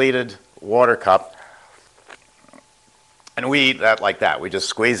the pleated water cup. And we eat that like that. We just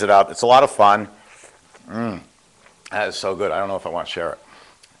squeeze it up. It's a lot of fun. That is so good. I don't know if I want to share it.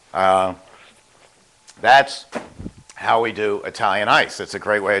 That's how we do Italian ice. It's a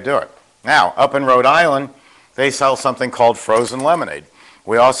great way to do it. Now, up in Rhode Island, they sell something called frozen lemonade.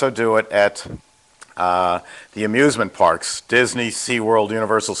 We also do it at the amusement parks, Disney, SeaWorld,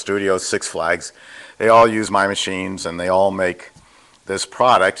 Universal Studios, Six Flags. They all use my machines, and they all make this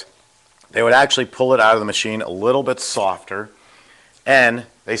product. They would actually pull it out of the machine a little bit softer, and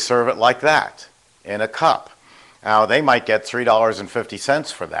they serve it like that in a cup. Now, they might get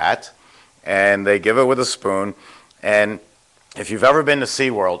 $3.50 for that, and they give it with a spoon. And if you've ever been to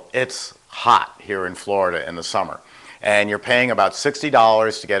SeaWorld, it's hot here in Florida in the summer. And you're paying about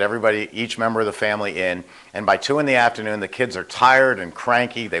 $60 to get everybody, each member of the family in. And by 2 in the afternoon, the kids are tired and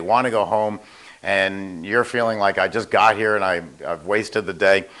cranky. They want to go home. And you're feeling like, I just got here and I've wasted the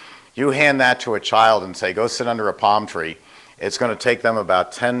day. You hand that to a child and say, go sit under a palm tree. It's going to take them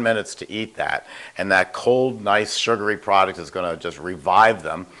about 10 minutes to eat that. And that cold, nice, sugary product is going to just revive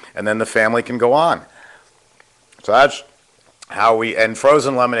them. And then the family can go on. So that's how we, and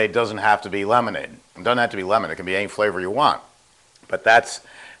frozen lemonade doesn't have to be lemonade. It doesn't have to be lemon. It can be any flavor you want. But that's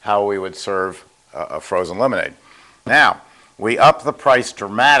how we would serve a frozen lemonade. Now, we up the price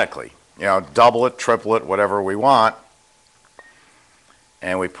dramatically. You know, double it, triple it, whatever we want.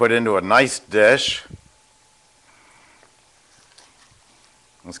 And we put into a nice dish.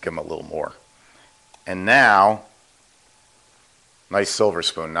 Let's give them a little more. And now, nice silver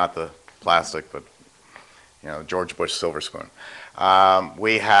spoon, not the plastic, but you know, George Bush silver spoon.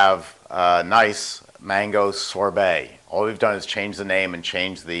 We have nice mango sorbet. All we've done is change the name and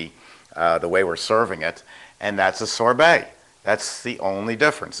change the way we're serving it, and that's a sorbet. That's the only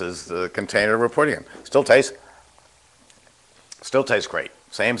difference, is the container we're putting in. Still tastes great.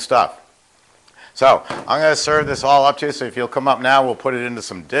 Same stuff. So I'm going to serve this all up to you, so if you'll come up now, we'll put it into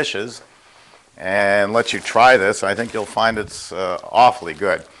some dishes and let you try this. I think you'll find it's awfully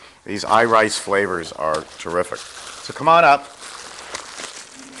good. These iRice flavors are terrific. So come on up.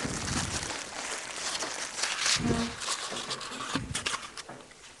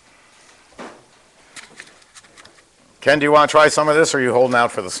 Ken, do you want to try some of this, or are you holding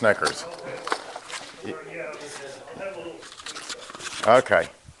out for the Snickers? Okay.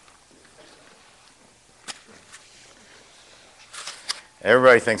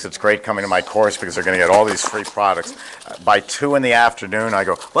 Everybody thinks it's great coming to my course because they're going to get all these free products. By 2 in the afternoon, I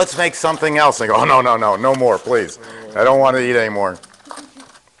go, let's make something else. They go, oh, no more, please. I don't want to eat anymore.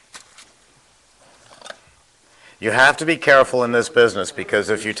 You have to be careful in this business, because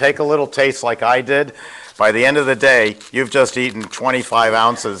if you take a little taste like I did, by the end of the day, you've just eaten 25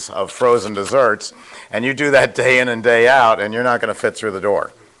 ounces of frozen desserts, and you do that day in and day out, and you're not going to fit through the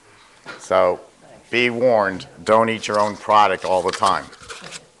door. So be warned, don't eat your own product all the time.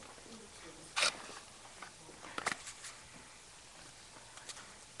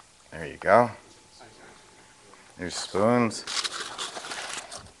 There you go. Here's spoons.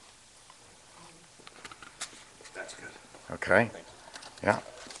 That's good. Okay. Yeah.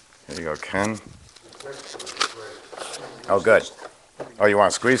 Here you go, Ken. Oh, good. Oh, you want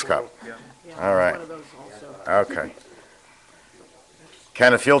a squeeze cup? All right. Okay.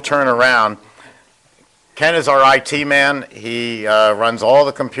 Ken, if you'll turn around. Ken is our IT man. He runs all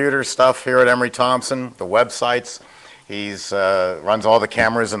the computer stuff here at Emery Thompson, the websites. He's runs all the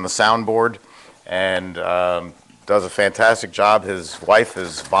cameras and the soundboard, and does a fantastic job. His wife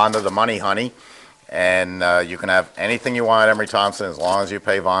is Vonda, the money honey, and you can have anything you want at Emery Thompson as long as you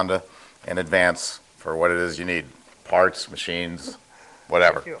pay Vonda in advance for what it is you need, parts, machines,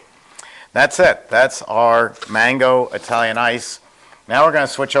 whatever. That's it. That's our mango Italian ice. Now we're going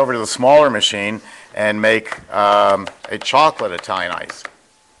to switch over to the smaller machine and make a chocolate Italian ice.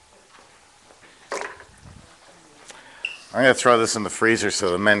 I'm going to throw this in the freezer so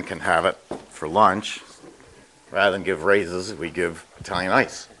the men can have it for lunch. Rather than give raises, we give Italian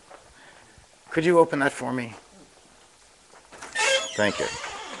ice. Could you open that for me? Thank you.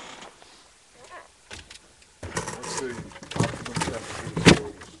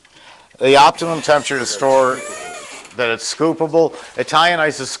 The optimum temperature to store that it's scoopable. Italian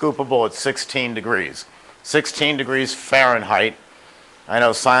ice is scoopable at 16 degrees. 16 degrees Fahrenheit. I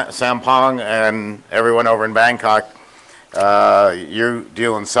know Sampong and everyone over in Bangkok, you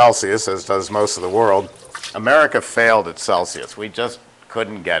deal in Celsius, as does most of the world. America failed at Celsius. We just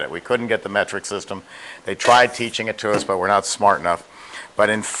couldn't get it. We couldn't get the metric system. They tried teaching it to us, but we're not smart enough. But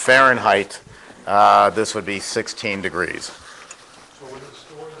in Fahrenheit, this would be 16 degrees. So in the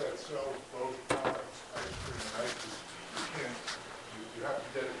store that sells both products, ice cream and ices, you have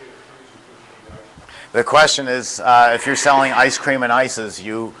to dedicate a freezer to the ice. The question is, if you're selling ice cream and ices,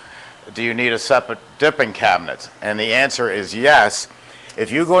 do you need a separate dipping cabinet? And the answer is yes.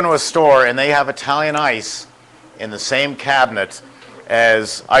 If you go into a store and they have Italian ice in the same cabinet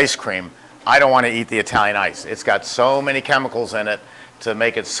as ice cream, I don't want to eat the Italian ice. It's got so many chemicals in it to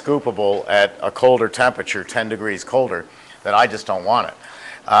make it scoopable at a colder temperature, 10 degrees colder, that I just don't want it.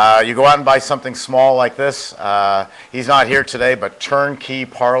 You go out and buy something small like this. He's not here today, but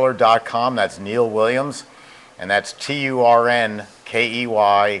turnkeyparlor.com, that's Neil Williams, and that's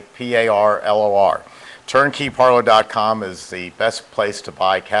TURNKEYPARLOR. Turnkeyparlor.com is the best place to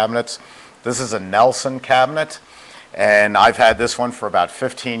buy cabinets. This is a Nelson cabinet, and I've had this one for about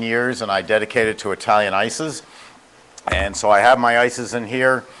 15 years, and I dedicate it to Italian ices. And so I have my ices in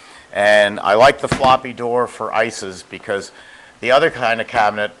here, and I like the floppy door for ices because the other kind of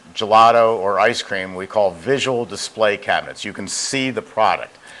cabinet, gelato or ice cream, we call visual display cabinets. You can see the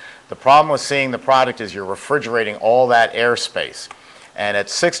product. The problem with seeing the product is you're refrigerating all that airspace. And at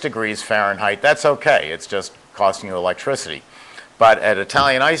 6 degrees Fahrenheit, that's okay. It's just costing you electricity. But at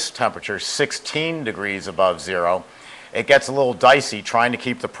Italian ice temperature, 16 degrees above zero, it gets a little dicey trying to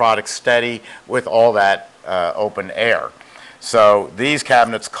keep the product steady with all that open air. So these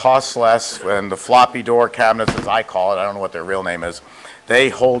cabinets cost less, and the floppy door cabinets, as I call it, I don't know what their real name is, they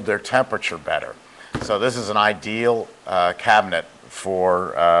hold their temperature better. So this is an ideal cabinet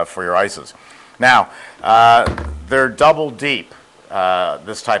for your ices. Now, they're double deep,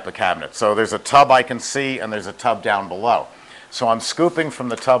 this type of cabinet. So there's a tub I can see, and there's a tub down below. So I'm scooping from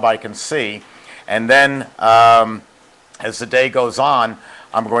the tub I can see, and then as the day goes on,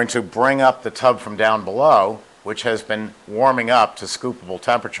 I'm going to bring up the tub from down below, which has been warming up to scoopable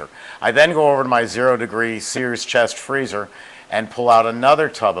temperature. I then go over to my 0-degree Sears chest freezer and pull out another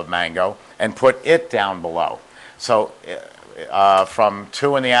tub of mango and put it down below. So from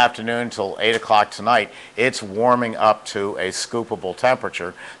 2 in the afternoon till 8 o'clock tonight, it's warming up to a scoopable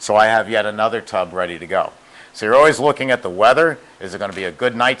temperature, so I have yet another tub ready to go. So you're always looking at the weather. Is it going to be a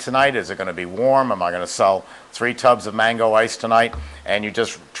good night tonight? Is it going to be warm? Am I going to sell 3 tubs of mango ice tonight? And you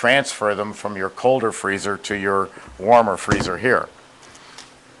just transfer them from your colder freezer to your warmer freezer here.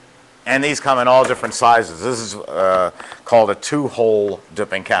 And these come in all different sizes. This is called a 2-hole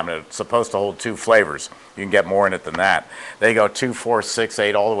dipping cabinet. It's supposed to hold 2 flavors. You can get more in it than that. They go 2, 4, 6,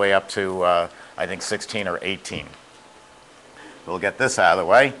 8, all the way up to, I think, 16 or 18. We'll get this out of the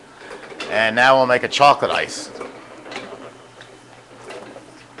way. And now we'll make a chocolate ice.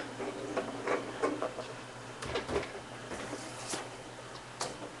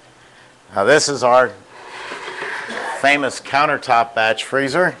 Now this is our famous countertop batch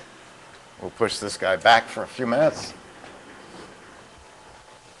freezer. We'll push this guy back for a few minutes.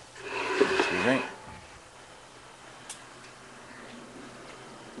 Excuse me.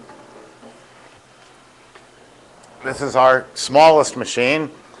 This is our smallest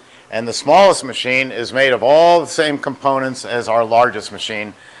machine. And the smallest machine is made of all the same components as our largest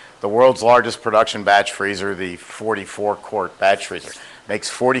machine, the world's largest production batch freezer, the 44-quart batch freezer. Makes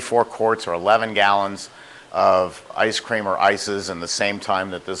 44 quarts or 11 gallons of ice cream or ices in the same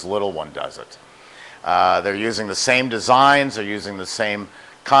time that this little one does it. They're using the same designs, they're using the same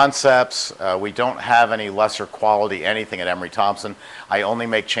concepts. We don't have any lesser quality anything at Emery Thompson. I only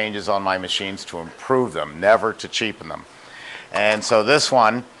make changes on my machines to improve them, never to cheapen them. And so this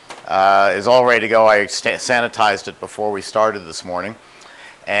one is all ready to go. I sanitized it before we started this morning.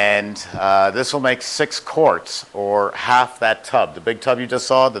 And this will make 6 quarts, or half that tub. The big tub you just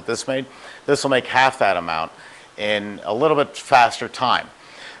saw that this made, this will make half that amount in a little bit faster time.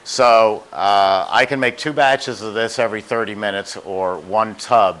 So I can make 2 batches of this every 30 minutes or 1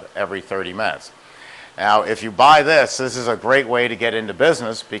 tub every 30 minutes. Now, if you buy this, this is a great way to get into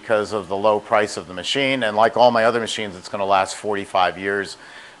business because of the low price of the machine. And like all my other machines, it's going to last 45 years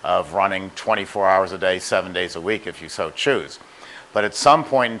of running 24 hours a day, 7 days a week if you so choose. But at some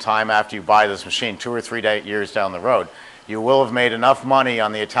point in time after you buy this machine, 2 or 3 years down the road, you will have made enough money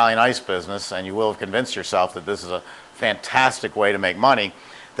on the Italian ice business, and you will have convinced yourself that this is a fantastic way to make money,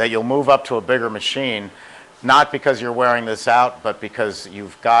 that you'll move up to a bigger machine, not because you're wearing this out, but because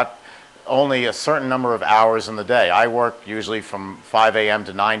you've got only a certain number of hours in the day. I work usually from 5 a.m.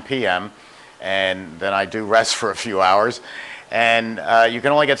 to 9 p.m., and then I do rest for a few hours. And you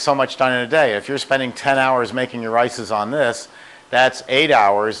can only get so much done in a day. If you're spending 10 hours making your ices on this, that's 8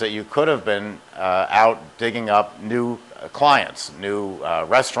 hours that you could have been out digging up new clients, new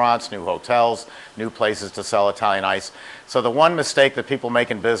restaurants, new hotels, new places to sell Italian ice. So the one mistake that people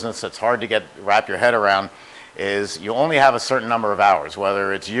make in business that's hard to wrap your head around is you only have a certain number of hours.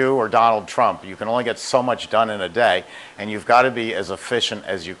 Whether it's you or Donald Trump, you can only get so much done in a day, and you've got to be as efficient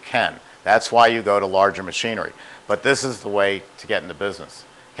as you can. That's why you go to larger machinery. But this is the way to get into business.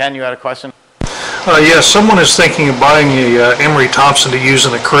 Ken, you had a question? Yes, someone is thinking of buying a Emery Thompson to use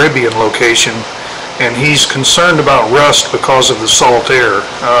in a Caribbean location, and he's concerned about rust because of the salt air.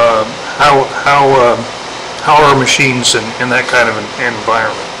 How are machines in that kind of an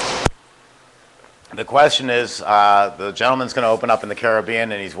environment? The question is, the gentleman's going to open up in the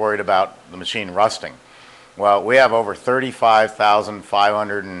Caribbean, and he's worried about the machine rusting. Well, we have over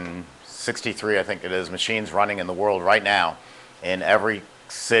 35,563, I think it is, machines running in the world right now in every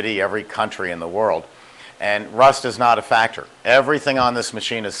city, every country in the world. And rust is not a factor. Everything on this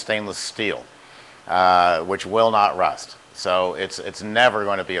machine is stainless steel, which will not rust. So it's never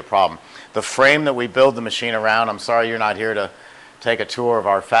going to be a problem. The frame that we build the machine around, I'm sorry you're not here to take a tour of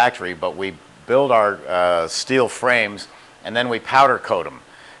our factory, but we build our steel frames and then we powder coat them.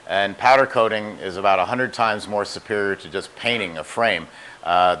 And powder coating is about 100 times more superior to just painting a frame.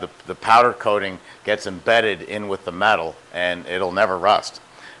 The powder coating gets embedded in with the metal and it'll never rust.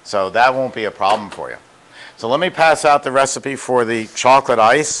 So that won't be a problem for you. So let me pass out the recipe for the chocolate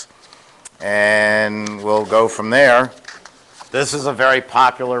ice and we'll go from there. This is a very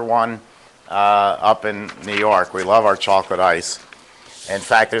popular one up in New York. We love our chocolate ice. In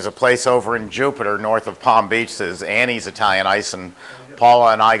fact, there's a place over in Jupiter north of Palm Beach that is Annie's Italian Ice, and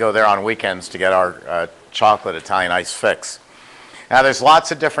Paula and I go there on weekends to get our chocolate Italian ice fix. Now there's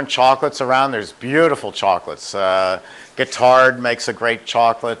lots of different chocolates around. There's beautiful chocolates. Guittard makes a great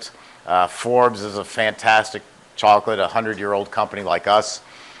chocolate. Forbes is a fantastic chocolate, a 100-year-old company like us.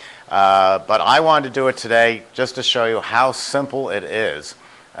 But I wanted to do it today just to show you how simple it is.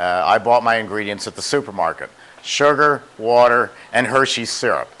 I bought my ingredients at the supermarket. Sugar, water, and Hershey's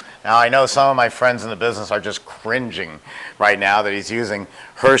syrup. Now I know some of my friends in the business are just cringing right now that he's using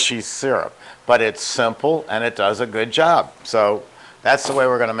Hershey's syrup, but it's simple and it does a good job. So that's the way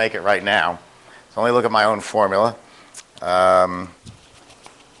we're going to make it right now. So let me look at my own formula.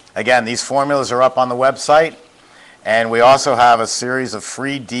 Again, these formulas are up on the website, and we also have a series of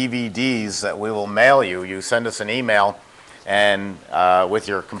free DVDs that we will mail you. You send us an email and with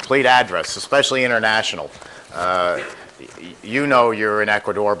your complete address, especially international. You know you're in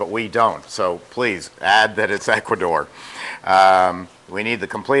Ecuador, but we don't. So please add that it's Ecuador. We need the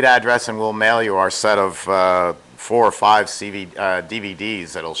complete address, and we'll mail you our set of 4 or 5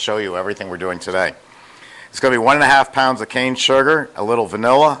 DVDs that'll show you everything we're doing today. It's going to be 1.5 pounds of cane sugar, a little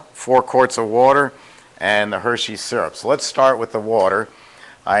vanilla, 4 quarts of water, and the Hershey's syrup. So let's start with the water.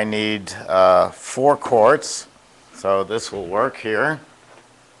 I need 4 quarts, so this will work here.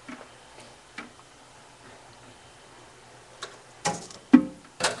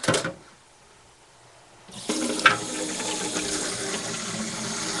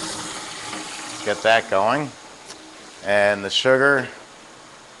 Get that going. And the sugar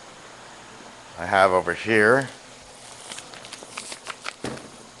I have over here.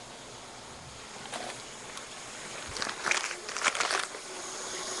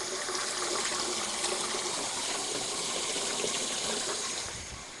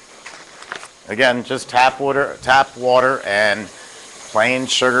 Again, just tap water and plain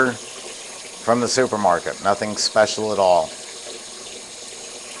sugar from the supermarket. Nothing special at all.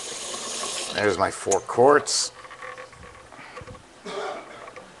 There's my 4 quarts.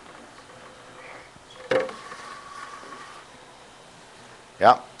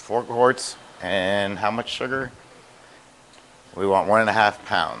 Yeah, 4 quarts. And how much sugar? We want 1.5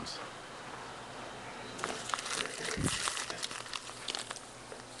 pounds.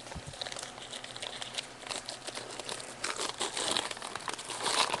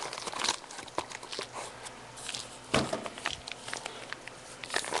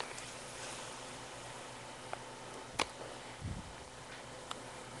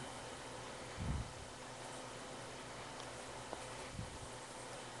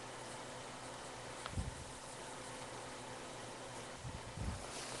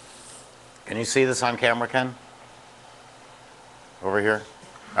 Can you see this on camera, Ken? Over here?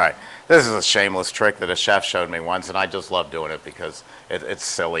 All right. This is a shameless trick that a chef showed me once, and I just love doing it because it's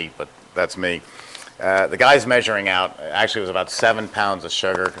silly, but that's me. The guy's measuring out, actually it was about 7 pounds of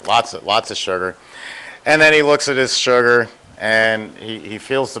sugar, lots of sugar. And then he looks at his sugar, and he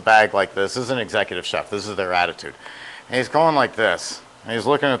feels the bag like this. This is an executive chef. This is their attitude. And he's going like this. And he's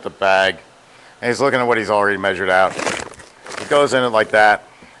looking at the bag, and he's looking at what he's already measured out. He goes in it like that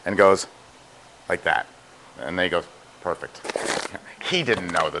and goes like that. And then he goes Perfect. He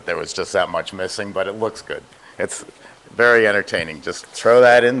didn't know that there was just that much missing, but it looks good. It's very entertaining. Just throw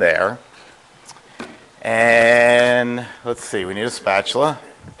that in there. And let's see, we need a spatula.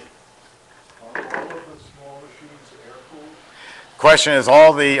 Are all of the small machines air-cooled? Question is, are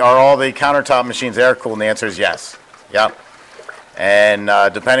all the countertop machines air-cooled? And the answer is yes. Yep. And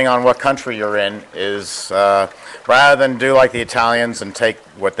depending on what country you're in, rather than do like the Italians and take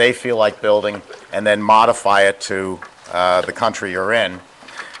what they feel like building and then modify it to the country you're in,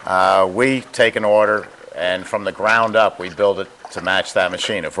 we take an order and from the ground up we build it to match that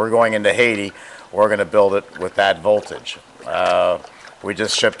machine. If we're going into Haiti, we're going to build it with that voltage. We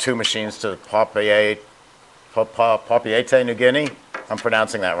just shipped 2 machines to Papeete, New Guinea. I'm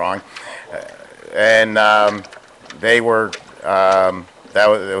pronouncing that wrong. And they were,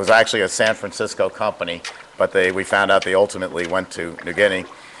 it was actually a San Francisco company, but we found out they ultimately went to New Guinea.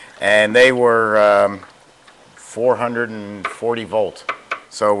 And they were 440 volt.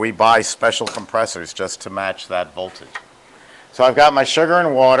 So we buy special compressors just to match that voltage. So I've got my sugar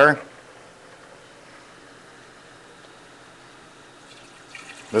and water.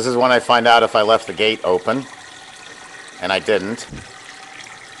 This is when I find out if I left the gate open, and I didn't.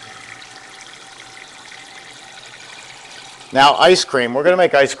 Now ice cream, we're going to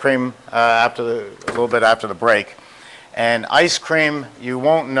make ice cream a little bit after the break. And ice cream, you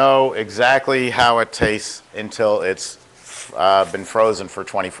won't know exactly how it tastes until it's been frozen for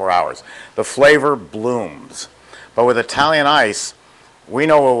 24 hours. The flavor blooms. But with Italian ice, we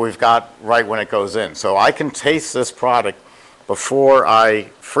know what we've got right when it goes in. So I can taste this product before I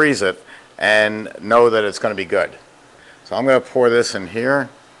freeze it and know that it's going to be good. So I'm going to pour this in here.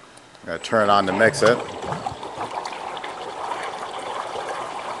 I'm going to turn it on to mix it.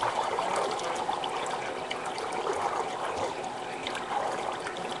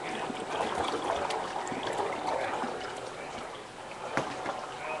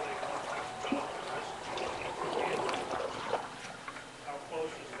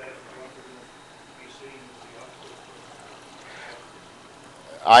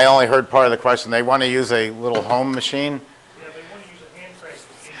 I only heard part of the question. They want to use a little home machine. Yeah, they want to use a hand crank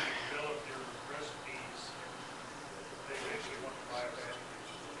machine to develop their recipes. They actually want to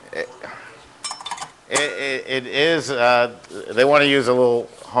buy a It is, they want to use a little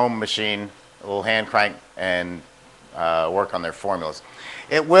home machine, a little hand crank, and work on their formulas.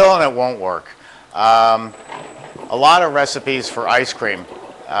 It will and it won't work. A lot of recipes for ice cream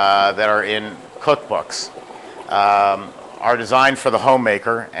that are in cookbooks are designed for the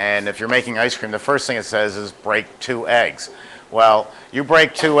homemaker, and if you're making ice cream, the first thing it says is break 2 eggs. Well, you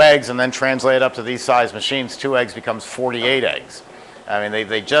break 2 eggs and then translate it up to these size machines, 2 eggs becomes 48 eggs. I mean,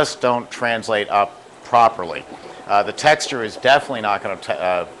 they just don't translate up properly. The texture is definitely not going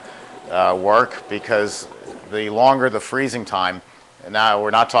to work because the longer the freezing time, now we're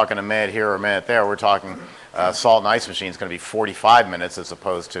not talking a minute here or a minute there, we're talking salt and ice machine is going to be 45 minutes as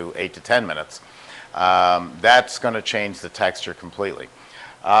opposed to 8 to 10 minutes. That's going to change the texture completely.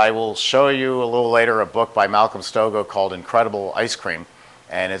 I will show you a little later a book by Malcolm Stogo called Incredible Ice Cream,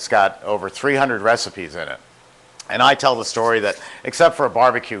 and it's got over 300 recipes in it. And I tell the story that, except for a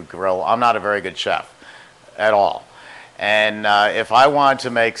barbecue grill, I'm not a very good chef at all. And if I wanted to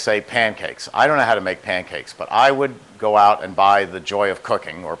make, say, pancakes, I don't know how to make pancakes, but I would go out and buy The Joy of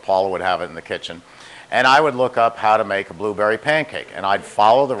Cooking, or Paula would have it in the kitchen, and I would look up how to make a blueberry pancake. And I'd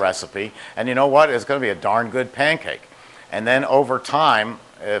follow the recipe, and you know what? It's going to be a darn good pancake. And then over time,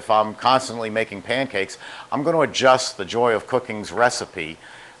 if I'm constantly making pancakes, I'm going to adjust The Joy of Cooking's recipe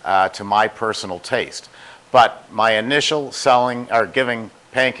to my personal taste. But my initial selling or giving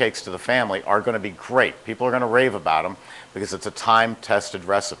pancakes to the family are going to be great. People are going to rave about them because it's a time-tested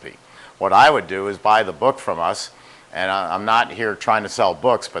recipe. What I would do is buy the book from us, and I'm not here trying to sell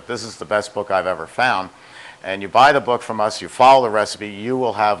books, but this is the best book I've ever found. And you buy the book from us, you follow the recipe, you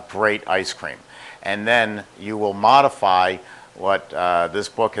will have great ice cream. And then you will modify what this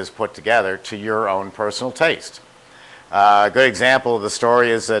book has put together to your own personal taste. A good example of the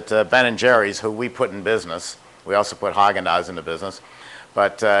story is that Ben & Jerry's, who we put in business, we also put Haagen-Dazs into business,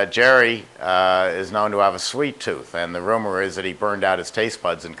 but Jerry is known to have a sweet tooth, and the rumor is that he burned out his taste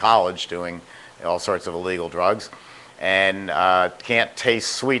buds in college doing all sorts of illegal drugs, and can't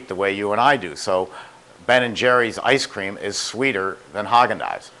taste sweet the way you and I do. So Ben & Jerry's ice cream is sweeter than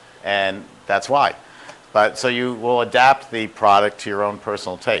Haagen-Dazs, and that's why. But so you will adapt the product to your own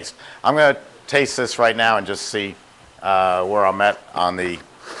personal taste. I'm going to taste this right now and just see where I'm at on the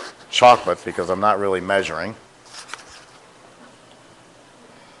chocolate because I'm not really measuring.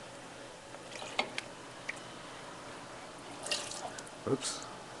 Oops.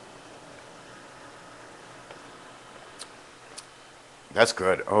 That's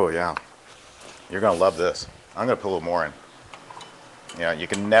good. Oh, yeah. You're going to love this. I'm going to put a little more in. Yeah, you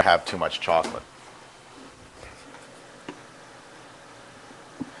can never have too much chocolate.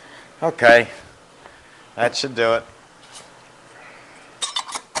 Okay. That should do it.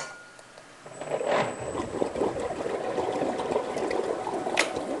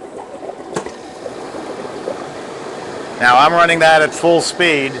 Now I'm running that at full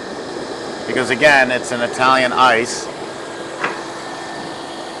speed because again it's an Italian ice,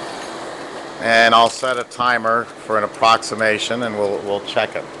 and I'll set a timer for an approximation and we'll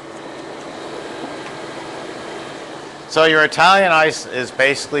check it. So your Italian ice is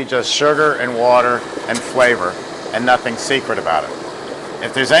basically just sugar and water and flavor and nothing secret about it.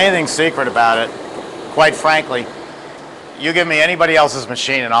 If there's anything secret about it, quite frankly, you give me anybody else's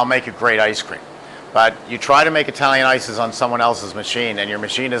machine and I'll make a great ice cream. But you try to make Italian ices on someone else's machine and your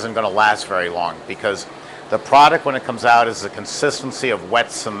machine isn't going to last very long because the product when it comes out is the consistency of wet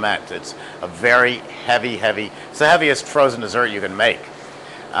cement. It's a very heavy, it's the heaviest frozen dessert you can make.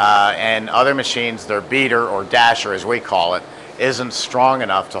 And other machines, their beater or dasher as we call it, isn't strong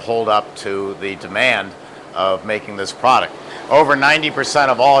enough to hold up to the demand of making this product. Over 90%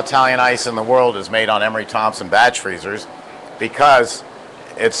 of all Italian ice in the world is made on Emery Thompson batch freezers because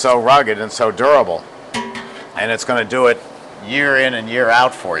it's so rugged and so durable, and it's going to do it year in and year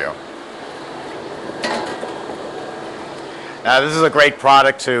out for you. Now this is a great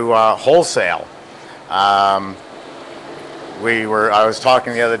product to wholesale. I was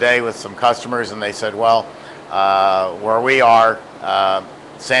talking the other day with some customers and they said, well, where we are,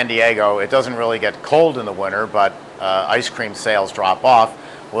 San Diego, it doesn't really get cold in the winter, but ice cream sales drop off.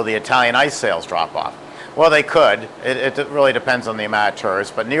 Will the Italian ice sales drop off? Well, they could. It really depends on the amount of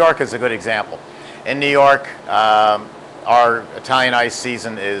tourists, but New York is a good example. In New York, our Italian ice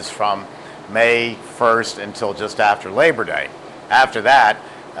season is from May 1st until just after Labor Day. After that,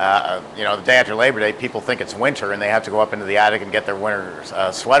 the day after Labor Day, people think it's winter and they have to go up into the attic and get their winter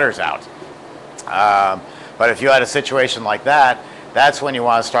sweaters out. But if you had a situation like that, that's when you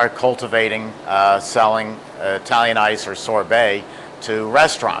want to start cultivating, selling Italian ice or sorbet to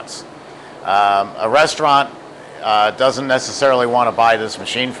restaurants. A restaurant doesn't necessarily want to buy this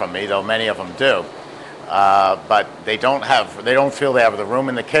machine from me, though many of them do. But they don't feel they have the room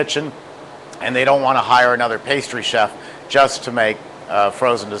in the kitchen, and they don't want to hire another pastry chef just to make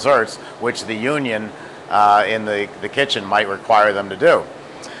frozen desserts, which the union in the kitchen might require them to do.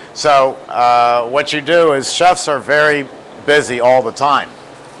 So what you do is chefs are very busy all the time.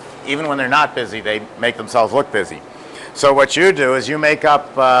 Even when they're not busy, they make themselves look busy. So what you do is you make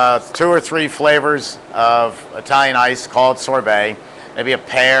up 2 or 3 flavors of Italian ice called sorbet, maybe a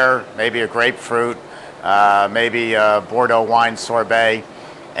pear, maybe a grapefruit, maybe a Bordeaux wine sorbet,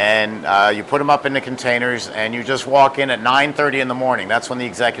 and you put them up in the containers and you just walk in at 9:30 in the morning. That's when the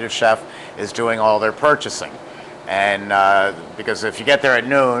executive chef is doing all their purchasing. And because if you get there at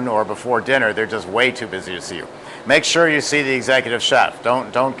noon or before dinner, they're just way too busy to see you. Make sure you see the executive chef.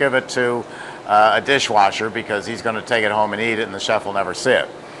 Don't give it to a dishwasher because he's going to take it home and eat it and the chef will never see it.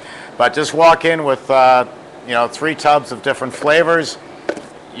 But just walk in with 3 tubs of different flavors,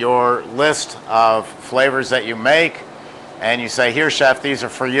 your list of flavors that you make, and you say, here chef, these are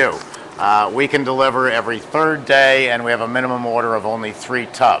for you. We can deliver every 3rd day and we have a minimum order of only 3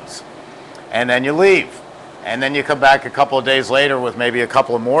 tubs. And then you leave. And then you come back a couple of days later with maybe a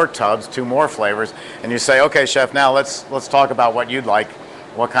couple of more tubs, 2 more flavors, and you say, okay chef, now let's talk about what you'd like.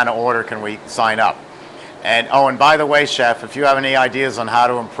 What kind of order can we sign up? And oh, and by the way, chef, if you have any ideas on how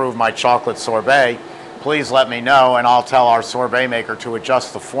to improve my chocolate sorbet, please let me know and I'll tell our sorbet maker to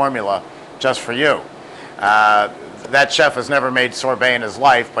adjust the formula just for you. That chef has never made sorbet in his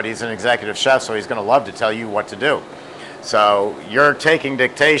life, but he's an executive chef, so he's going to love to tell you what to do. So you're taking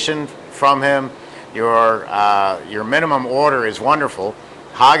dictation from him. Your minimum order is wonderful.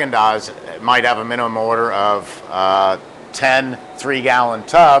 Haagen-Dazs might have a minimum order of 10 3-gallon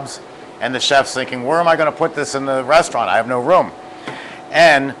tubs, and the chef's thinking, where am I going to put this in the restaurant? I have no room.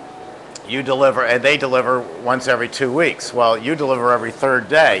 And you deliver, and they deliver once every 2 weeks. Well, you deliver every 3rd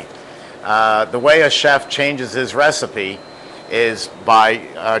day. The way a chef changes his recipe is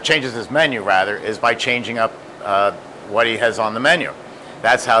by, changes his menu rather, is by changing up what he has on the menu.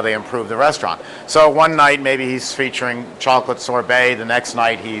 That's how they improve the restaurant. So one night maybe he's featuring chocolate sorbet, the next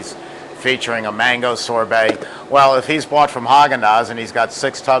night he's featuring a mango sorbet. Well, if he's bought from Haagen-Dazs and he's got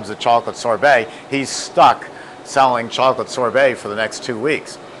 6 tubs of chocolate sorbet, he's stuck selling chocolate sorbet for the next 2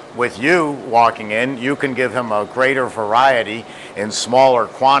 weeks. With you walking in, you can give him a greater variety in smaller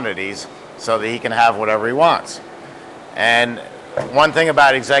quantities so that he can have whatever he wants. And one thing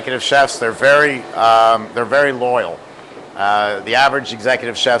about executive chefs, they're very loyal. The average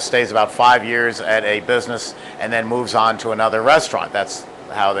executive chef stays about 5 years at a business and then moves on to another restaurant. That's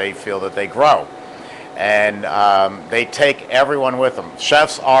how they feel that they grow. And they take everyone with them.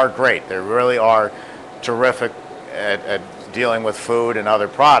 Chefs are great. They really are terrific at dealing with food and other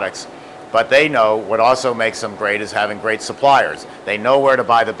products. But they know what also makes them great is having great suppliers. They know where to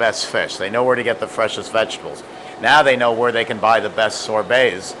buy the best fish. They know where to get the freshest vegetables. Now they know where they can buy the best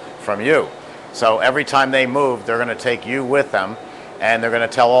sorbets from you. So every time they move, they're going to take you with them, and they're going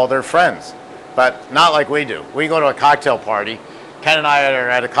to tell all their friends. But not like we do. We go to a cocktail party. Ken and I are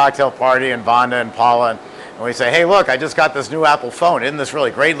at a cocktail party, and Vonda and Paula, and we say, hey, look, I just got this new Apple phone. Isn't this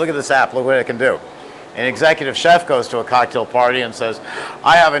really great? Look at this app. Look what it can do. An executive chef goes to a cocktail party and says,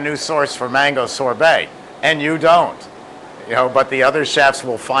 I have a new source for mango sorbet, and you don't. You know, but the other chefs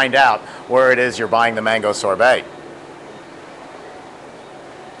will find out where it is you're buying the mango sorbet.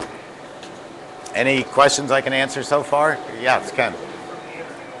 Any questions I can answer so far? Yes, Ken.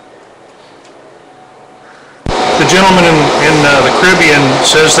 The gentleman in the Caribbean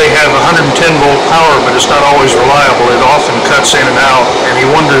says they have 110 volt power, but it's not always reliable. It often cuts in and out, and he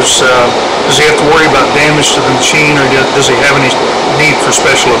wonders, does he have to worry about damage to the machine, or does he have any need for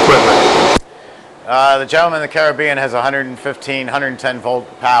special equipment? The gentleman in the Caribbean has 115, 110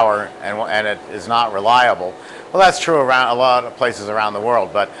 volt power, and it is not reliable. Well, that's true around a lot of places around the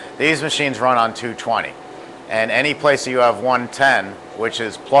world, but these machines run on 220. And any place that you have 110, which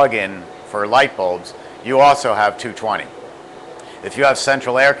is plug-in for light bulbs, you also have 220. If you have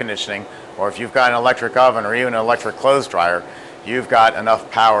central air conditioning, or if you've got an electric oven or even an electric clothes dryer, you've got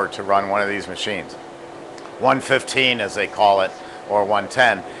enough power to run one of these machines. 115, as they call it, or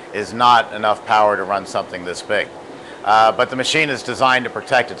 110, is not enough power to run something this big. But the machine is designed to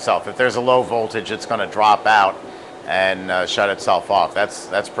protect itself. If there's a low voltage, it's going to drop out and shut itself off.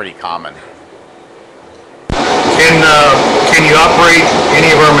 That's pretty common. Can you operate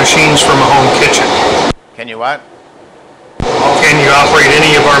any of our machines from a home kitchen? Can you what? Can you operate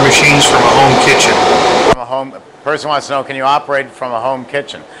any of our machines from a home kitchen? From a home, person wants to know, can you operate from a home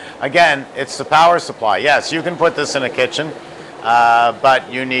kitchen? Again, it's the power supply. Yes, you can put this in a kitchen,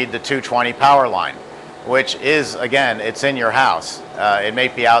 but you need the 220 power line, which is, again, it's in your house. It may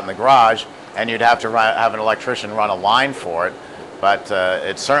be out in the garage, and you'd have to have an electrician run a line for it, but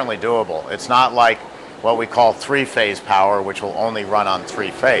it's certainly doable. It's not like what we call three-phase power, which will only run on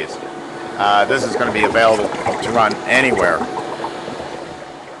three-phase. This is going to be available to run anywhere.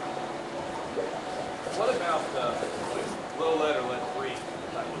 What about low lead or lead-free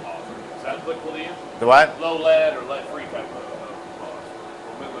type of offer? Is that applicable to you? The what? Low lead or lead-free type of offer.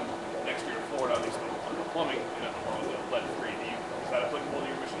 We're moving next year to Florida on these plumbing, lead-free. Is that applicable to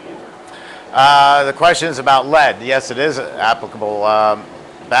your machines? The question is about lead. Yes, it is applicable.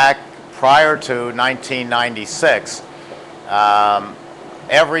 Back prior to 1996,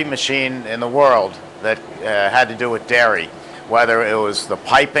 every machine in the world that had to do with dairy, whether it was the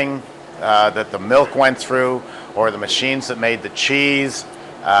piping that the milk went through, or the machines that made the cheese,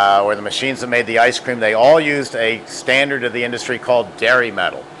 or the machines that made the ice cream, they all used a standard of the industry called dairy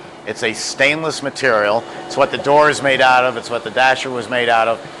metal. It's a stainless material. It's what the door is made out of. It's what the dasher was made out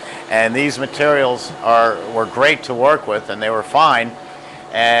of. And these materials were great to work with, and they were fine,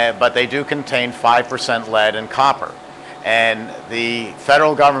 but they do contain 5% lead and copper. And the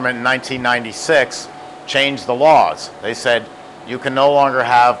federal government in 1996 changed the laws. They said you can no longer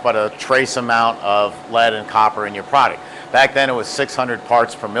have but a trace amount of lead and copper in your product. Back then it was 600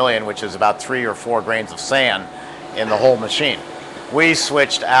 parts per million, which is about 3 or 4 grains of sand in the whole machine. We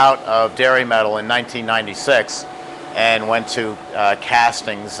switched out of dairy metal in 1996 and went to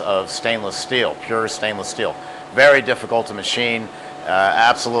castings of stainless steel, pure stainless steel. Very difficult to machine,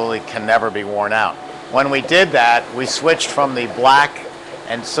 absolutely can never be worn out. When we did that, we switched from the black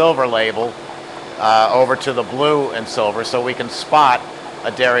and silver label over to the blue and silver so we can spot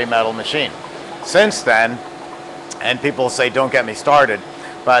a dairy metal machine. Since then, and people say don't get me started,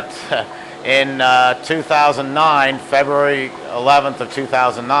 but in 2009, February 11th of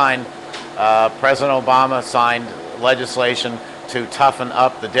 2009, President Obama signed legislation to toughen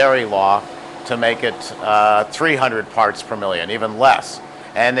up the dairy law to make it 300 parts per million, even less.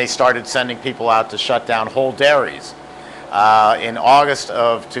 And they started sending people out to shut down whole dairies. In August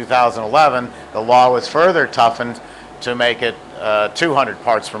of 2011, the law was further toughened to make it 200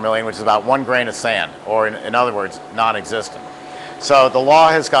 parts per million, which is about 1 grain of sand, or in other words, non-existent. So the law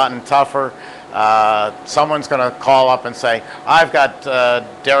has gotten tougher. Someone's going to call up and say, I've got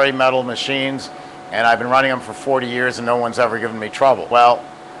dairy metal machines, and I've been running them for 40 years and no one's ever given me trouble. Well,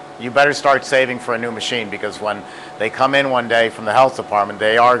 you better start saving for a new machine, because when they come in one day from the health department,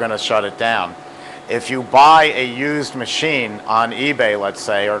 they are going to shut it down. If you buy a used machine on eBay, let's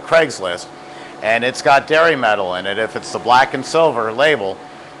say, or Craigslist, and it's got dairy metal in it, if it's the black and silver label,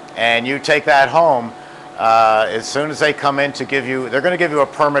 and you take that home, as soon as they come in to give you, they're going to give you a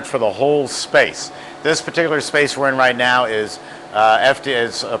permit for the whole space. This particular space we're in right now is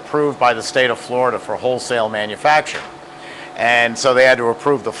is approved by the state of Florida for wholesale manufacture. And so they had to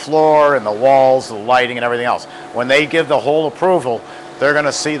approve the floor and the walls, the lighting and everything else. When they give the whole approval, they're going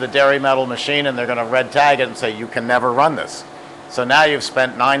to see the dairy metal machine and they're going to red tag it and say, you can never run this. So now you've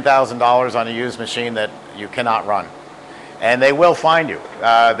spent $9,000 on a used machine that you cannot run. And they will fine you.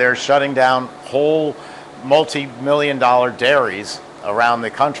 They're shutting down whole multi-million-dollar dairies around the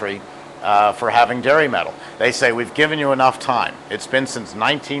country for having dairy metal. They say, we've given you enough time. It's been since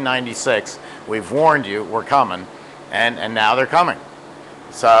 1996. We've warned you, we're coming, and now they're coming.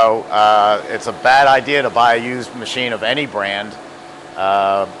 So it's a bad idea to buy a used machine of any brand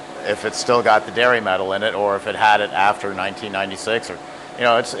if it's still got the dairy metal in it, or if it had it after 1996, or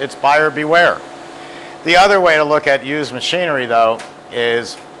it's buyer beware. The other way to look at used machinery, though,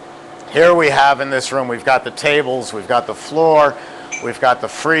 is here we have in this room, we've got the tables, we've got the floor, we've got the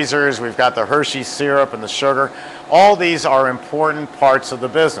freezers, we've got the Hershey syrup and the sugar. All these are important parts of the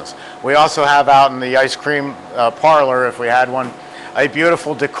business. We also have out in the ice cream parlor, if we had one, a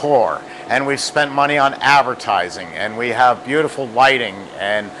beautiful decor. And we've spent money on advertising, and we have beautiful lighting,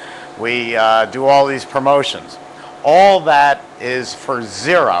 and we do all these promotions. All that is for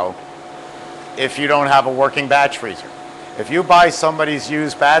zero if you don't have a working batch freezer. If you buy somebody's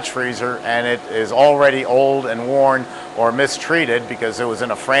used batch freezer and it is already old and worn or mistreated because it was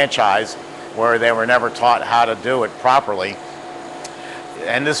in a franchise where they were never taught how to do it properly,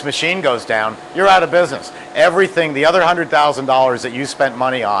 and this machine goes down, you're out of business. Everything, the other $100,000 that you spent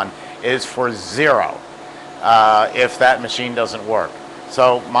money on is for zero if that machine doesn't work.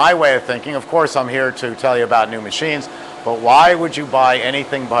 So my way of thinking, of course I'm here to tell you about new machines, but why would you buy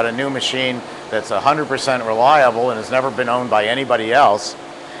anything but a new machine that's 100% reliable and has never been owned by anybody else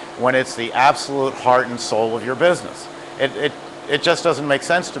when it's the absolute heart and soul of your business? It just doesn't make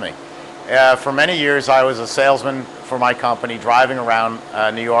sense to me. For many years I was a salesman for my company driving around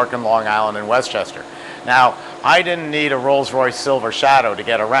New York and Long Island and Westchester. Now, I didn't need a Rolls-Royce Silver Shadow to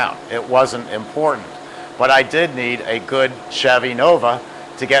get around. It wasn't important. But I did need a good Chevy Nova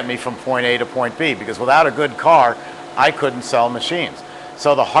to get me from point A to point B, because without a good car, I couldn't sell machines.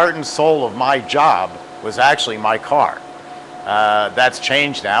 So the heart and soul of my job was actually my car. That's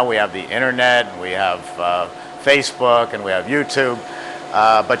changed now. We have the internet, and we have Facebook, and we have YouTube.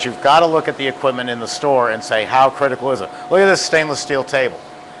 But you've got to look at the equipment in the store and say, how critical is it? Look at this stainless steel table.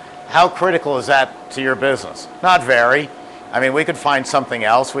 How critical is that to your business? Not very. I mean, we could find something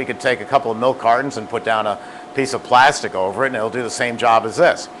else. We could take a couple of milk cartons and put down a piece of plastic over it, and it'll do the same job as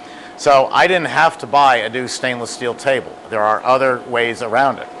this. So I didn't have to buy a new stainless steel table. There are other ways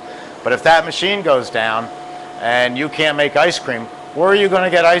around it. But if that machine goes down and you can't make ice cream, where are you going to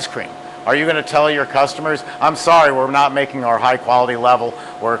get ice cream? Are you going to tell your customers, I'm sorry, we're not making our high quality level.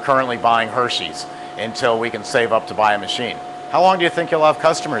 We're currently buying Hershey's until we can save up to buy a machine. How long do you think you'll have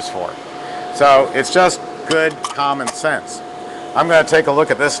customers for? So it's just good common sense. I'm going to take a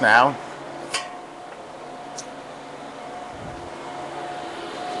look at this now.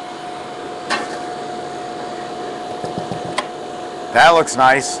 That looks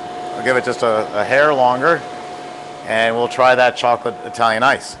nice. I'll give it just a hair longer, and we'll try that chocolate Italian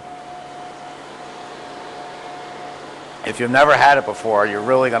ice. If you've never had it before, you're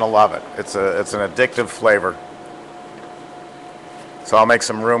really going to love it. It's an addictive flavor. So I'll make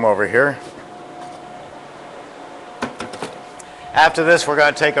some room over here. After this, we're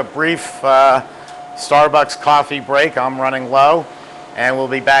going to take a brief Starbucks coffee break. I'm running low, and we'll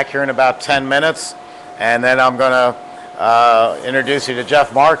be back here in about 10 minutes. And then I'm going to introduce you to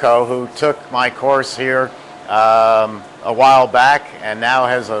Jeff Marco, who took my course here a while back and now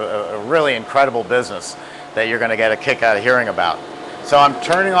has a really incredible business that you're going to get a kick out of hearing about. So I'm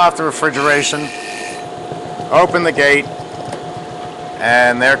turning off the refrigeration, open the gate,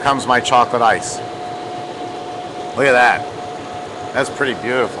 and there comes my chocolate ice. Look at that. That's pretty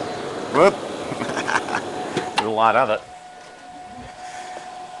beautiful. Whoop. There's a lot of it.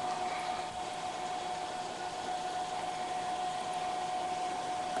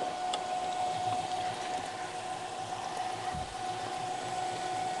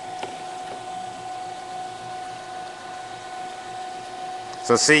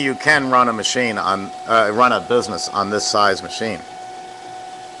 So see, you can run a machine on, run a business on this size machine.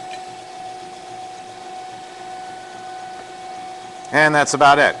 And that's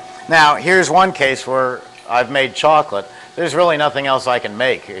about it. Now, here's one case where I've made chocolate. There's really nothing else I can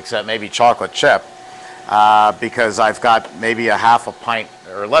make except maybe chocolate chip. because I've got maybe a half a pint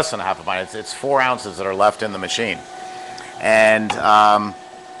or less than a half a pint. It's 4 ounces that are left in the machine. And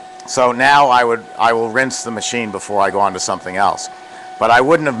so now I will rinse the machine before I go on to something else. But I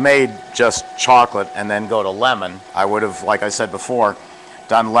wouldn't have made just chocolate and then go to lemon. I would have, like I said before,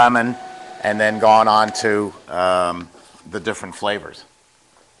 done lemon and then gone on to the different flavors.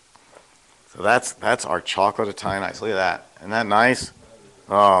 So that's our chocolate Italian ice. Look at that. Isn't that nice?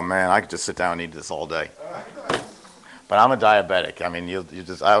 Oh man, I could just sit down and eat this all day. But I'm a diabetic. I mean,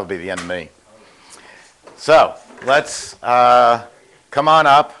 that'll be the end of me. So let's come on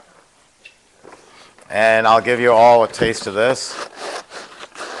up, and I'll give you all a taste of this.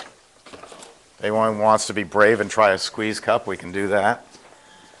 If anyone wants to be brave and try a squeeze cup, we can do that.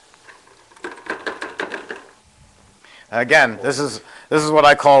 Again, this is what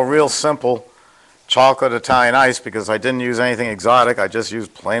I call real simple chocolate Italian ice because I didn't use anything exotic. I just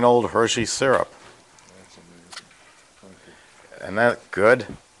used plain old Hershey syrup. Isn't that good?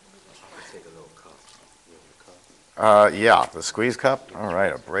 Yeah, the squeeze cup. All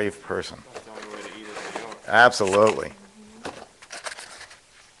right, a brave person. Absolutely.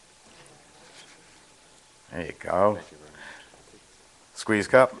 There you go. Squeeze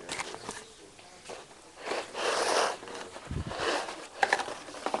cup.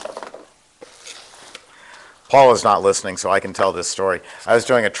 Paul is not listening, so I can tell this story. I was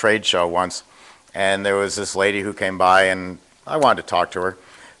doing a trade show once, and there was this lady who came by, and I wanted to talk to her.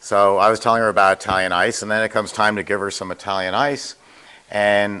 So I was telling her about Italian ice, and then it comes time to give her some Italian ice,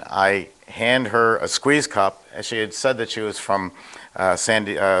 and I hand her a squeeze cup. And she had said that she was from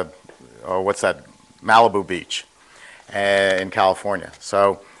Malibu Beach in California.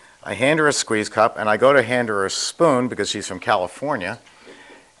 So I hand her a squeeze cup, and I go to hand her a spoon because she's from California,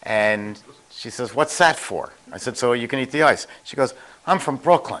 and she says, "What's that for?" I said, "So you can eat the ice." She goes, "I'm from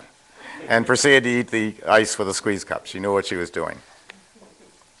Brooklyn," and proceeded to eat the ice with a squeeze cup. She knew what she was doing.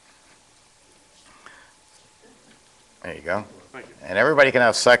 There you go. Thank you. And everybody can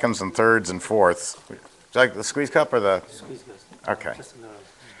have seconds and thirds and fourths. Would you like the squeeze cup or the? Squeeze goes. Okay. Just a little.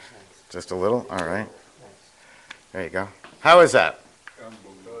 Thanks. Just a little? All right. Thanks. There you go. How is that?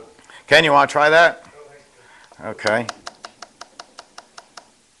 Ken, you want to try that? Okay.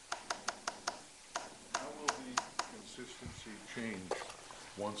 How will the consistency change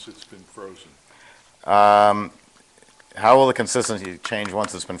once it's been frozen? How will the consistency change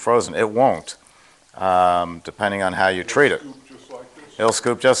once it's been frozen? It won't, depending on how you treat it. Scoop just like this? It'll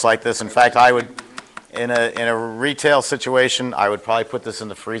scoop just like this. In fact, I would, in a retail situation, I would probably put this in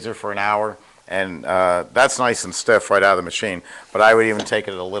the freezer for an hour, and that's nice and stiff right out of the machine. But I would even take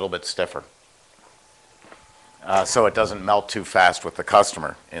it a little bit stiffer, so it doesn't melt too fast with the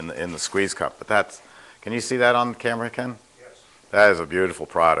customer in the squeeze cup. But that's, can you see that on the camera, Ken? Yes. That is a beautiful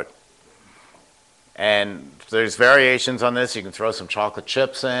product. And there's variations on this. You can throw some chocolate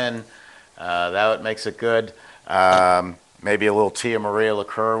chips in. That makes it good. Maybe a little Tia Maria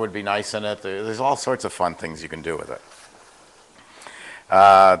liqueur would be nice in it. There's all sorts of fun things you can do with it.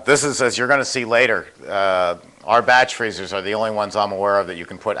 This is, as you're going to see later, our batch freezers are the only ones I'm aware of that you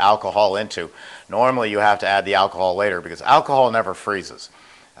can put alcohol into. Normally you have to add the alcohol later because alcohol never freezes.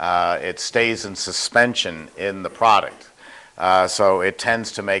 It stays in suspension in the product. So it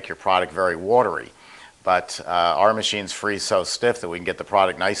tends to make your product very watery. But our machines freeze so stiff that we can get the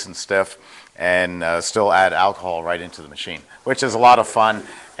product nice and stiff and still add alcohol right into the machine, which is a lot of fun.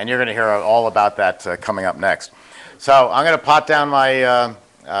 And you're going to hear all about that coming up next. So I'm going to pot down my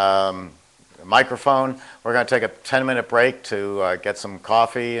microphone. We're going to take a 10-minute break to get some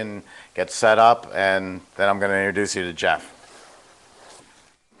coffee and get set up. And then I'm going to introduce you to Jeff.